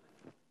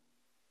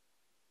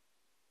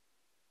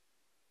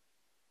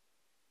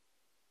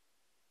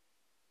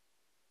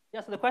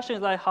 Yeah, so the question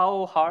is like,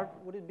 how hard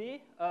would it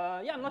be?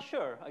 Yeah, I'm not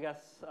sure. I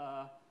guess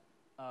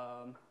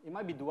it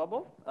might be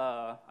doable.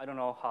 I don't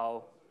know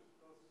how.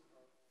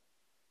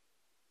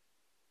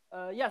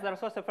 Yes, there are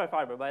sources of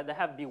fiber, but they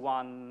have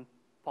B1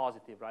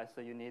 positive, right?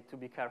 So you need to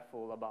be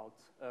careful about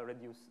the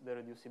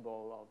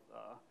reducible of.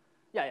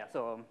 Yeah.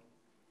 So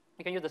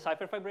you can use the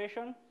cipher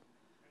fibration.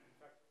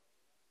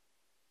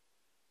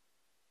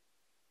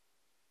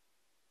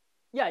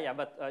 Yeah,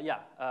 but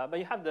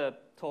you have the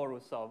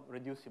torus of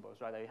reducibles,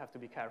 right? That you have to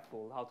be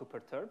careful how to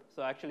perturb.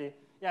 So actually,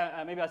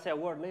 yeah, maybe I'll say a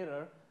word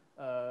later.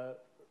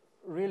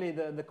 Really,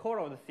 the core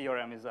of the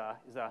theorem is a.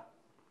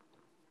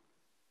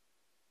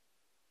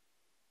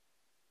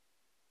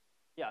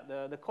 Yeah,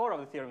 the core of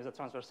the theorem is a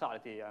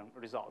transversality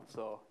result.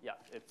 So yeah,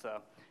 it's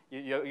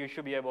you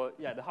should be able.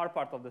 Yeah, the hard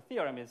part of the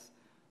theorem is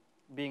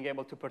being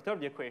able to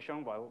perturb the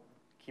equation while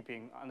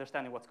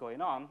understanding what's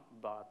going on,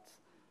 but.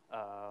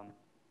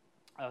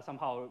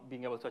 Somehow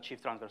being able to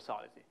achieve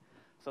transversality.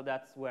 So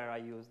that's where I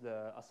use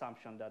the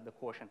assumption that the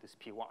quotient is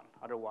P1.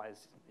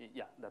 Otherwise,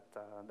 yeah, that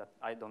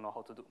I don't know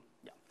how to do.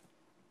 Yeah.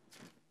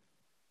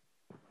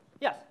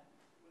 Yes?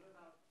 What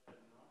about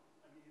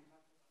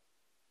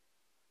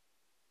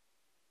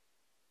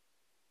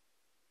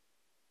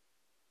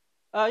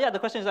the yeah, the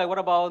question is like, what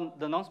about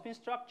the non-spin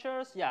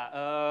structures?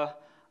 Yeah.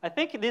 I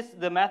think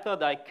the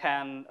method I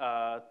can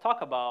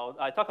talk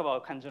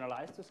about can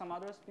generalize to some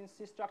other spin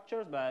C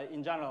structures, but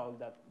in general,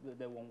 that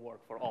they won't work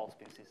for all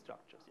spin C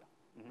structures.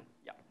 Yeah. Mm-hmm.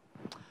 Yeah.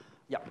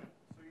 Yeah.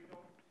 So you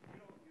don't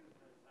use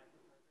the cipher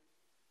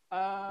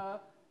fibration?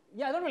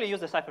 yeah, I don't really use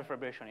the cipher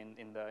fibration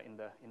in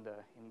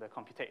the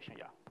computation.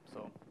 Yeah.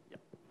 So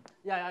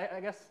yeah, I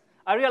guess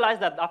I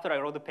realized that after I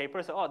wrote the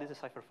paper, so oh, this is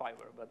cipher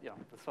fiber, but yeah,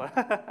 that's why.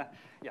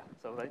 Yeah.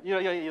 So like,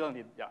 you don't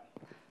need yeah.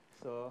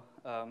 So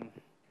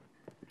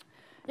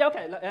yeah,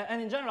 okay.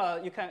 And in general,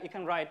 you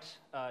can write.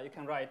 So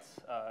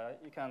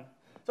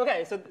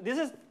okay. So this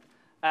is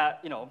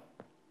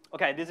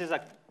okay. This is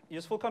a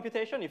useful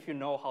computation if you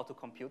know how to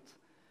compute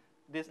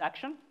this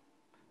action.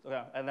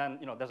 Okay, and then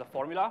there's a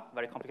formula,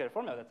 very complicated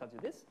formula that tells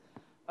you this.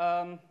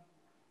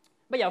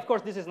 But yeah, of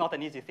course, this is not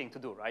an easy thing to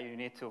do, right? You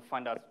need to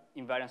find out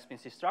invariant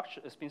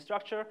spin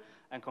structure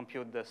and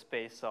compute the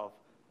space of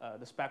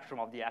the spectrum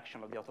of the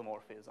action of the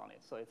automorphism on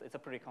it. So it's a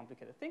pretty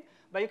complicated thing.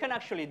 But you can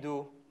actually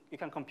you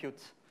can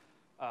compute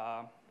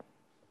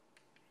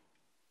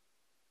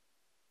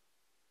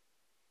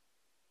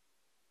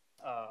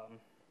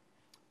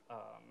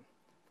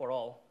for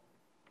all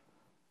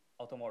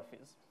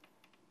automorphisms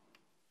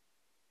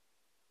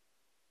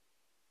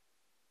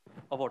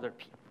of order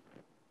P.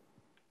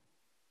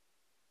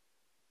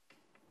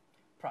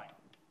 Prime.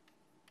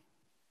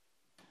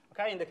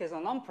 Okay, in the case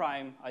of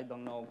non-prime, I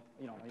don't know,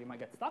 you might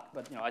get stuck,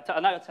 but now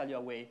I'll tell you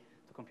a way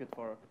to compute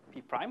for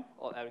P prime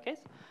or every case.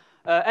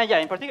 And yeah,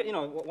 in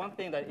particular, one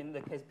thing that in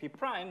the case P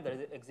prime, there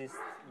exists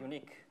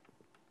unique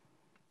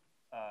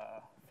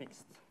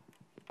fixed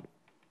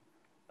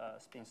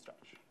spin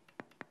structure.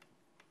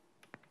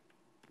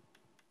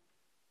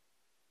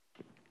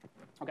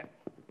 Okay.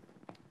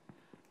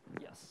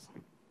 Yes.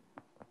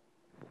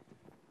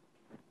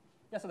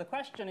 Yeah, so the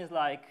question is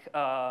like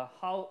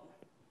how,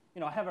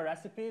 I have a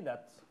recipe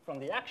that from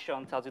the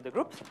action tells you the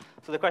groups.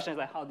 So the question is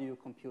like, how do you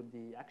compute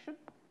the action?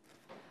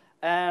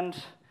 And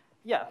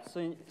yeah,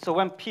 so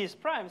when P is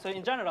prime, so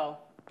in general,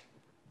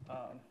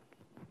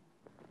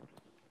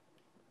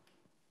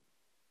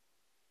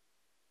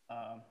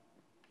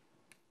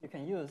 you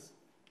can use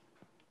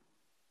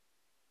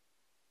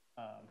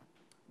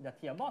the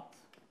T-bot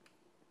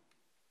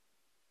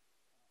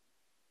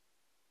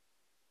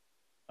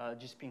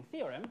G-spin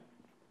theorem.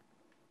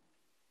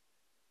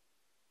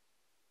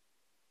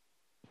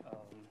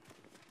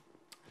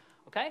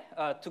 Okay,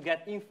 to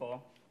get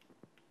info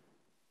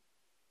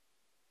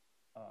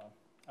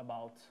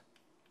about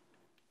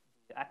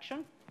the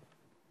action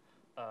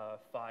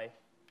phi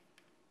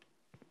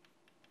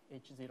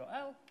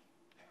H0L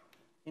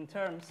in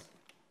terms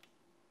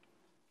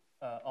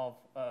of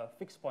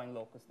fixed point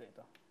locus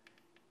data.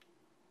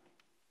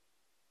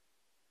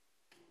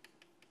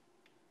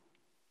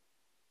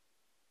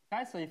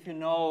 Okay, so if you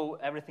know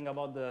everything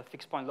about the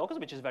fixed point locus,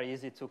 which is very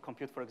easy to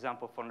compute, for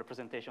example, for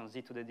representation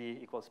z to the d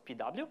equals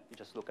pw, you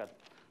just look at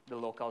the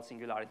local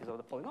singularities of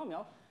the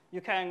polynomial,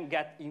 you can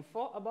get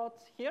info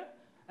about here.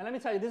 And let me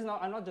tell you,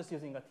 I'm not just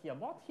using a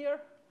T-bot here,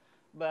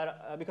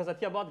 but because a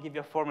T-bot gives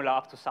you a formula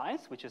up to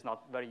science, which is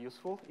not very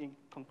useful in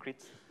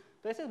concrete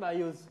places, but I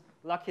use,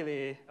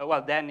 luckily,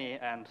 well, Danny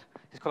and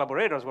his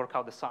collaborators work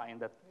out the sign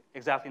that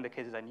exactly in the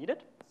cases I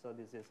needed. So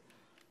this is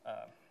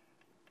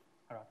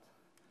Rat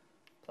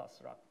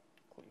plus Rat.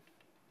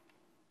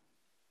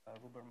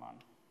 Ruberman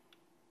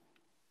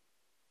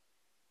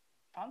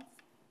Hans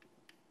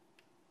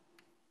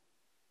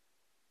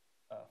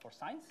for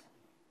science.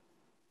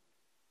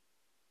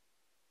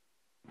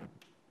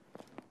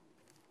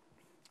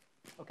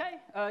 Okay,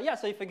 yeah,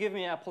 so if you give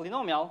me a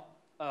polynomial,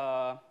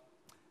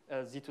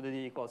 z to the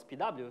d equals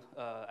pw,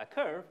 a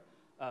curve,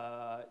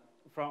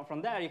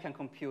 from there you can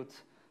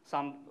compute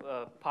some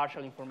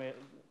partial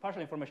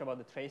information about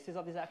the traces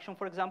of this action,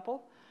 for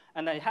example.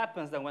 And then it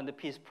happens that when the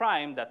P is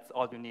prime, that's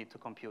all you need to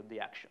compute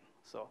the action.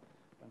 So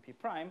when P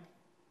prime,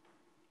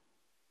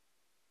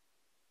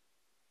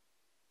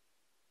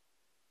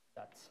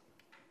 that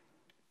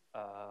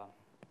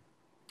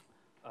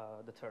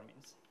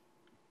determines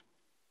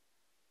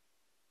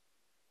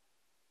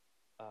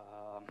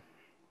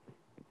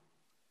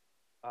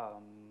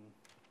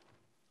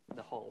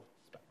the whole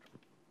spectrum.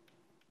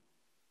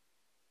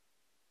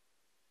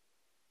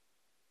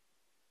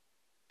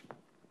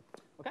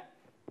 Okay?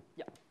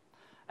 Yeah.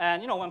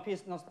 And when P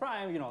is not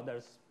prime,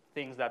 there's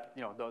things that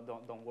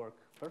don't work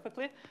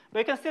perfectly. But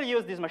you can still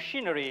use this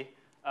machinery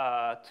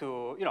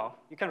to,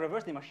 you can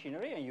reverse the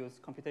machinery and use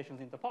computations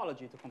in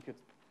topology to compute,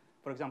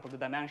 for example, the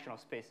dimensional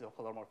spaces of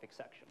holomorphic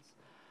sections.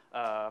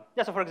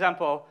 Yeah, so for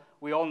example,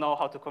 we all know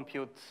how to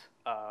compute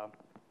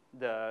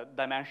the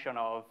dimension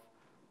of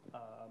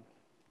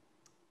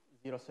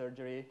zero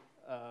surgery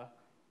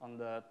on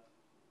the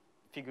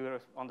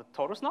figure on the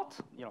torus knot.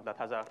 That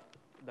has a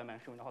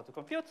dimension we know how to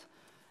compute.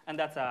 And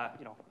that's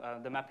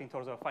the mapping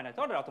towards a finite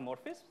order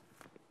automorphism.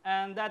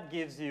 And that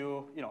gives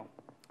you,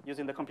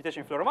 using the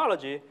computation in Floer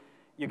homology,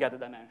 you get the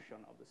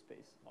dimension of the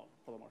space of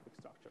holomorphic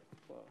structure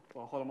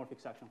for holomorphic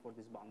section for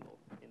this bundle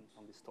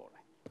on this story,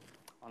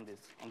 on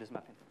this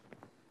mapping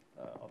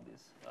of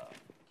these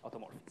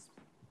automorphisms.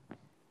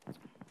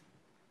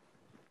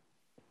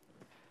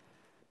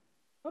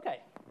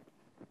 Okay.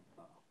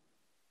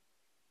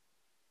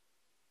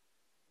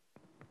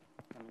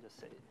 Let me just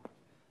say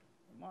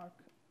mark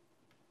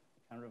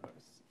and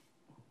reverse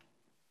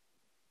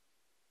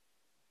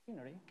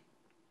machinery.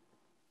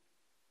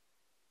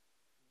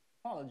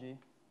 topology,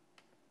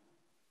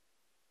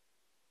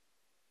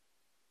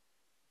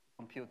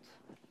 compute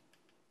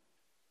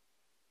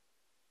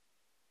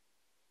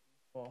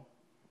about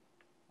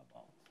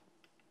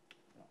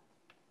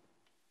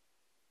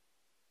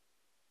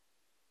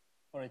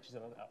for H0L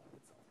itself.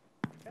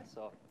 Okay,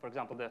 so for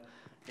example, the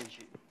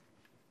HG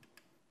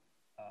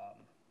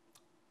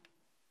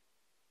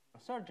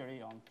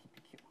surgery on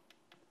TPQ.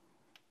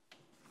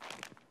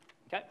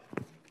 Okay,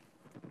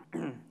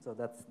 so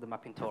that's the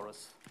mapping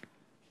torus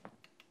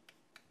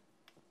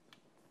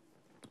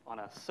on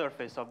a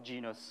surface of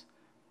genus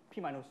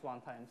P minus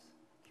 1 times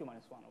Q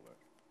minus 1 over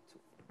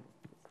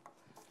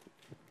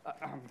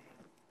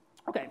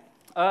 2. Okay,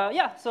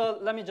 yeah, so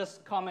let me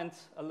just comment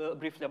a little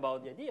briefly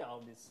about the idea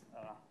of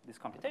this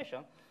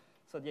computation.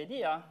 So the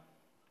idea,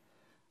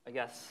 I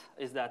guess,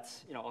 is that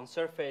on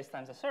surface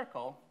times a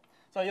circle.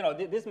 So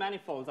these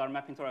manifolds are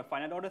mapping to a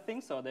finite order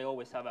thing, so they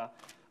always have a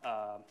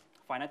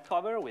finite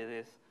cover with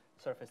this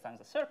surface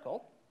times a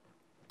circle.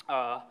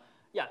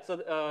 Yeah,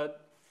 so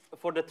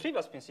for the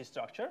trivial spin C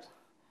structures,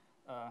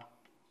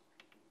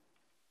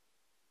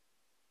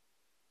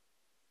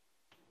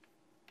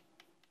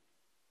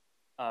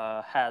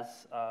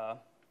 has no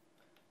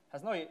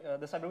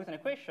the Seiberg-Witten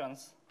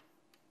equations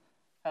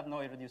have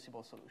no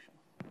irreducible solution.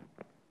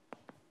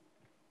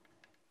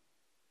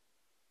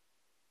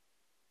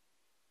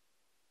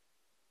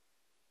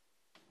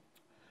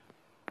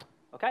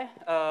 Okay,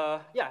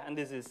 yeah, and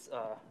this is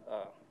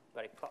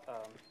very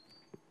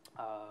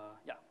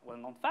yeah,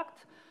 well-known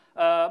fact.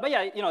 But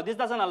yeah, this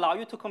doesn't allow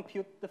you to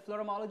compute the Floer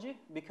homology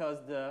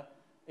because the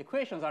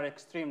equations are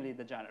extremely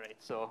degenerate.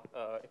 So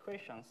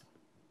equations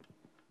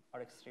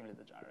are extremely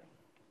degenerate.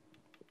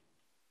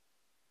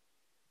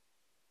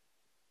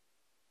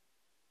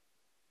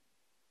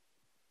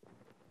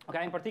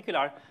 Okay, in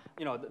particular,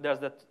 there's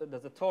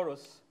the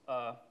torus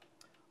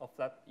of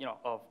that,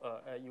 of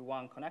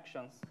U1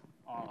 connections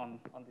on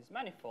this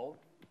manifold,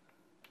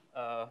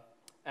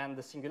 and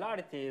the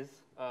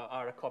singularities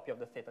are a copy of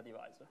the theta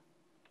divisor.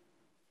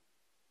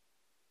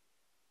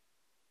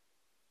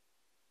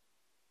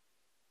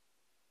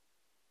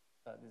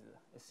 This is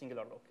a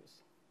singular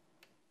locus.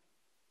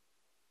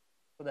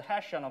 So the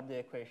Hessian of the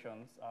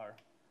equations are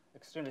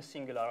extremely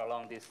singular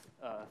along this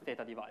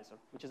theta divisor,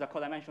 which is a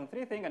codimension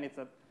 3 thing, and it's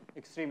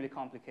extremely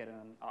complicated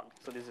and ugly.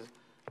 So this is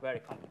very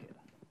complicated.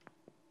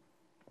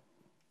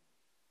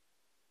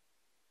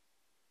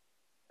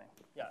 Okay.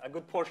 Yeah, a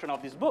good portion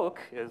of this book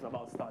is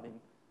about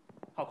studying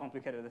how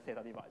complicated the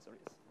theta divisor is.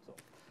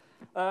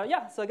 So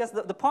yeah, so I guess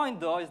the point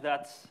though is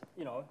that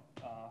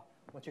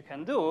what you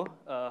can do.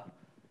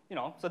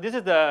 So this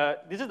is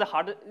the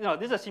hardest.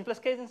 This is the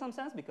simplest case in some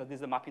sense because this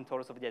is the mapping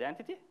torus of the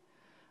identity.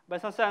 But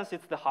in some sense,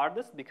 it's the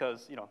hardest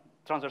because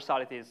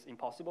transversality is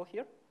impossible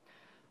here.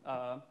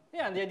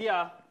 Yeah, and the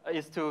idea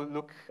is to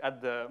look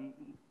at the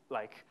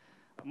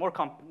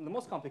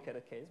most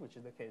complicated case, which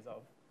is the case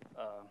of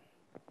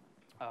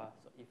so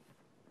if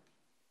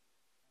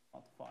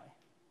not phi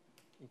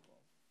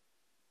equals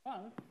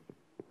 1,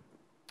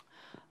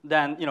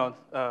 then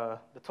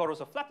the torus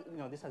of flat.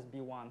 This has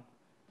B1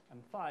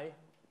 and phi.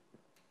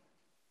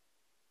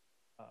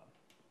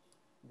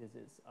 This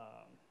is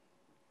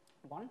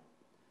 1,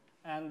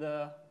 and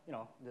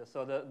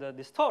so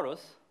this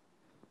torus,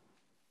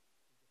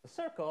 the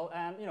circle,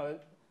 and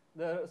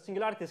the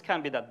singularities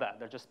can't be that bad;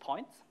 they're just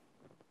points.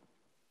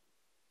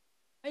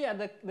 And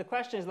yeah, the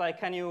question is like,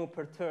 can you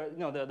perturb?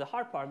 The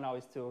hard part now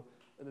is to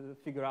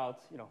figure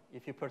out,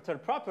 if you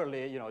perturb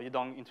properly, you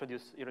don't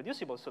introduce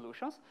irreducible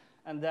solutions,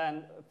 and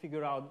then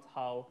figure out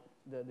how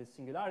the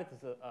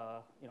singularities,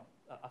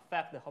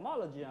 affect the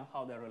homology and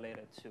how they're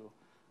related to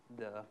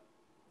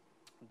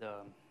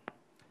the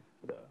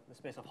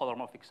space of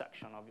holomorphic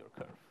section of your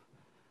curve.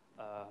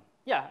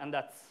 Yeah, and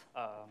that's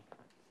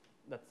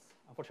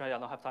unfortunately I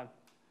don't have time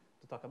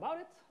to talk about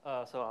it,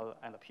 so I'll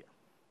end up here.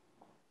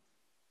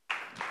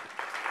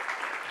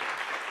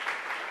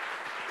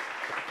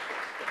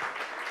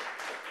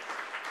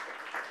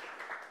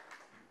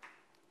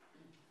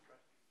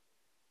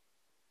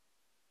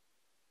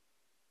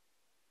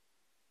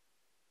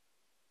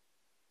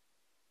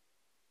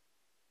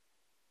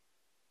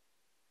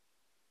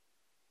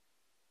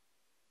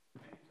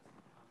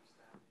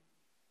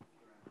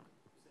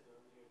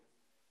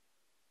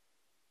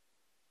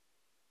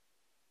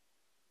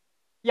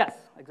 Yes,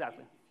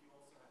 exactly.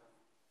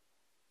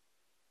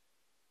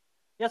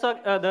 Yeah, so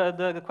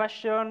the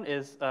question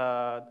is,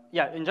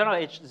 yeah, in general,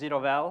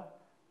 H0L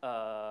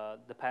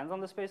depends on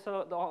the space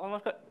of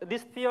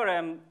this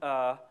theorem.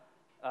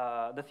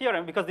 The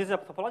theorem, because this is a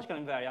topological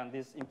invariant,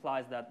 this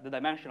implies that the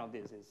dimension of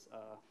this is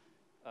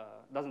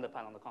doesn't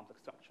depend on the complex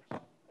structures.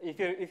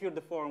 If you're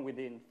deformed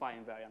within phi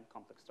invariant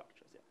complex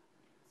structures, yeah.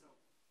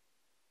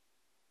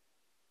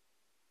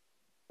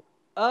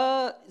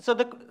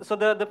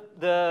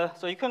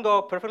 So you can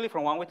go perfectly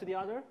from one way to the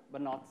other,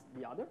 but not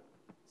the other.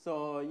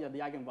 So yeah, the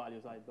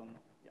eigenvalues I don't know.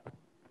 Yeah.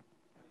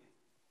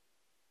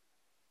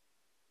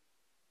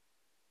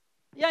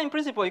 Yeah, in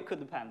principle it could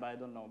depend, but I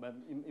don't know. But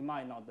it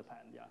might not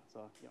depend. Yeah.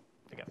 So yeah,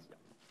 I guess yeah.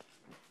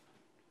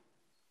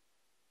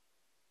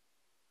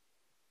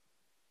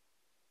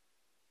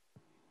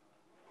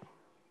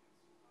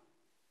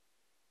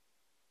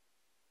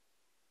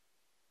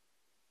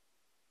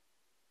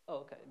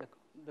 Okay,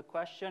 the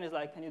question is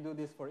like, can you do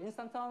this for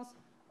instantons?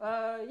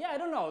 Yeah, I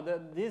don't know.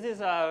 This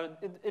is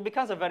it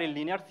becomes a very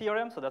linear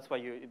theorem, so that's why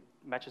it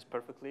matches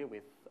perfectly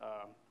with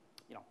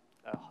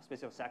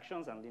space of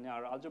sections and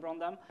linear algebra on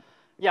them.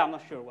 Yeah, I'm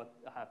not sure what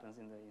happens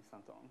in the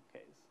instanton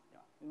case. Yeah,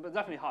 but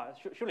definitely hard.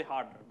 Surely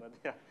harder, but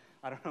yeah,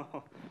 I don't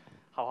know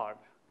how hard.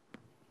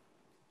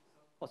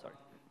 Oh, sorry.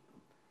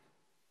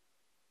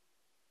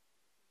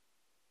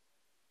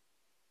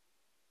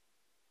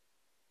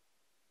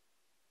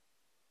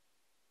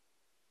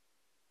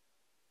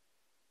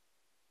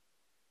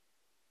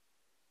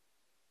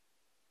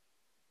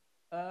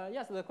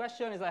 Yeah, so the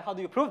question is, how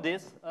do you prove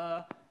this?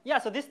 Yeah,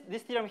 so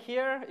this theorem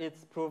here,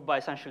 it's proved by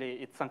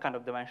essentially, it's some kind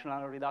of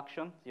dimensional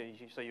reduction.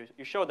 So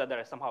you show that there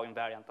is somehow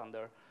invariant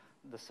under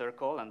the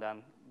circle, and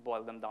then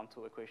boil them down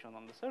to equation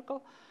on the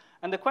circle.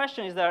 And the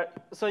question is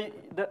so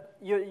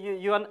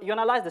you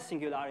analyze the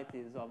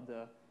singularities of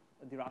the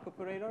Dirac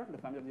operator, the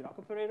family of Dirac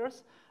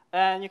operators,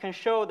 and you can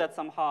show that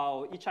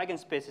somehow each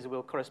eigenspaces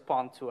will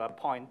correspond to a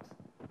point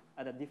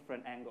at a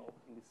different angle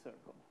in this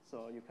circle.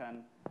 So you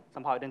can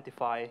somehow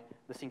identify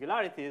the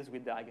singularities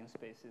with the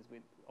eigenspaces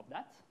of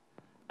that.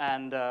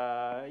 And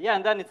yeah,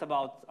 and then it's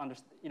about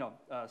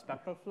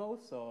spectral flow.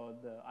 So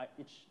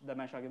each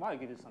dimensional eigenvalue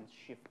gives you some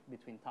shift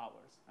between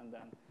towers, and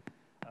then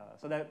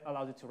so that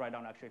allows you to write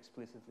down actually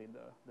explicitly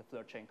the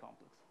Floer chain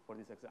complex for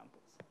these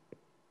examples.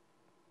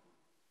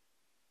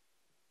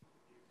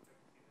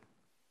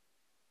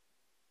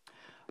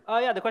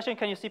 Yeah, the question,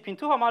 can you see pin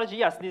 2 homology?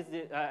 Yes,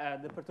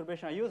 the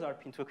perturbation I use are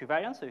pin 2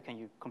 equivariant, so you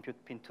can compute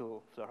pin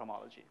 2 Floer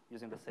homology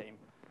using the same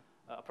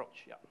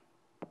approach, yeah.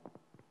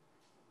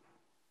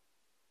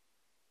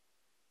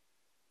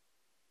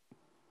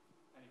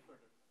 Any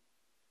further?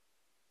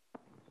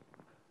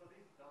 So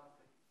these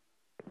dots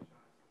that you show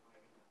us,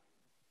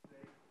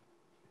 they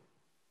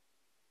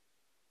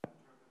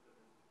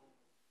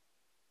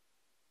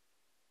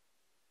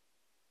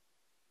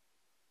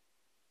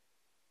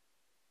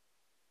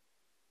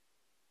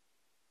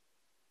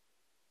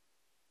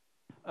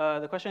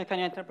the question is, can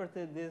you interpret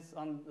this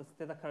on the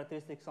theta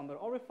characteristics on the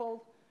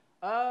orbifold?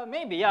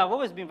 Maybe, yeah. I've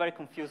always been very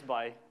confused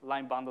by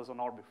line bundles on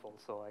orbifold,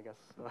 so I guess.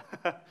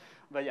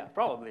 But yeah,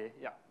 probably,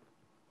 yeah.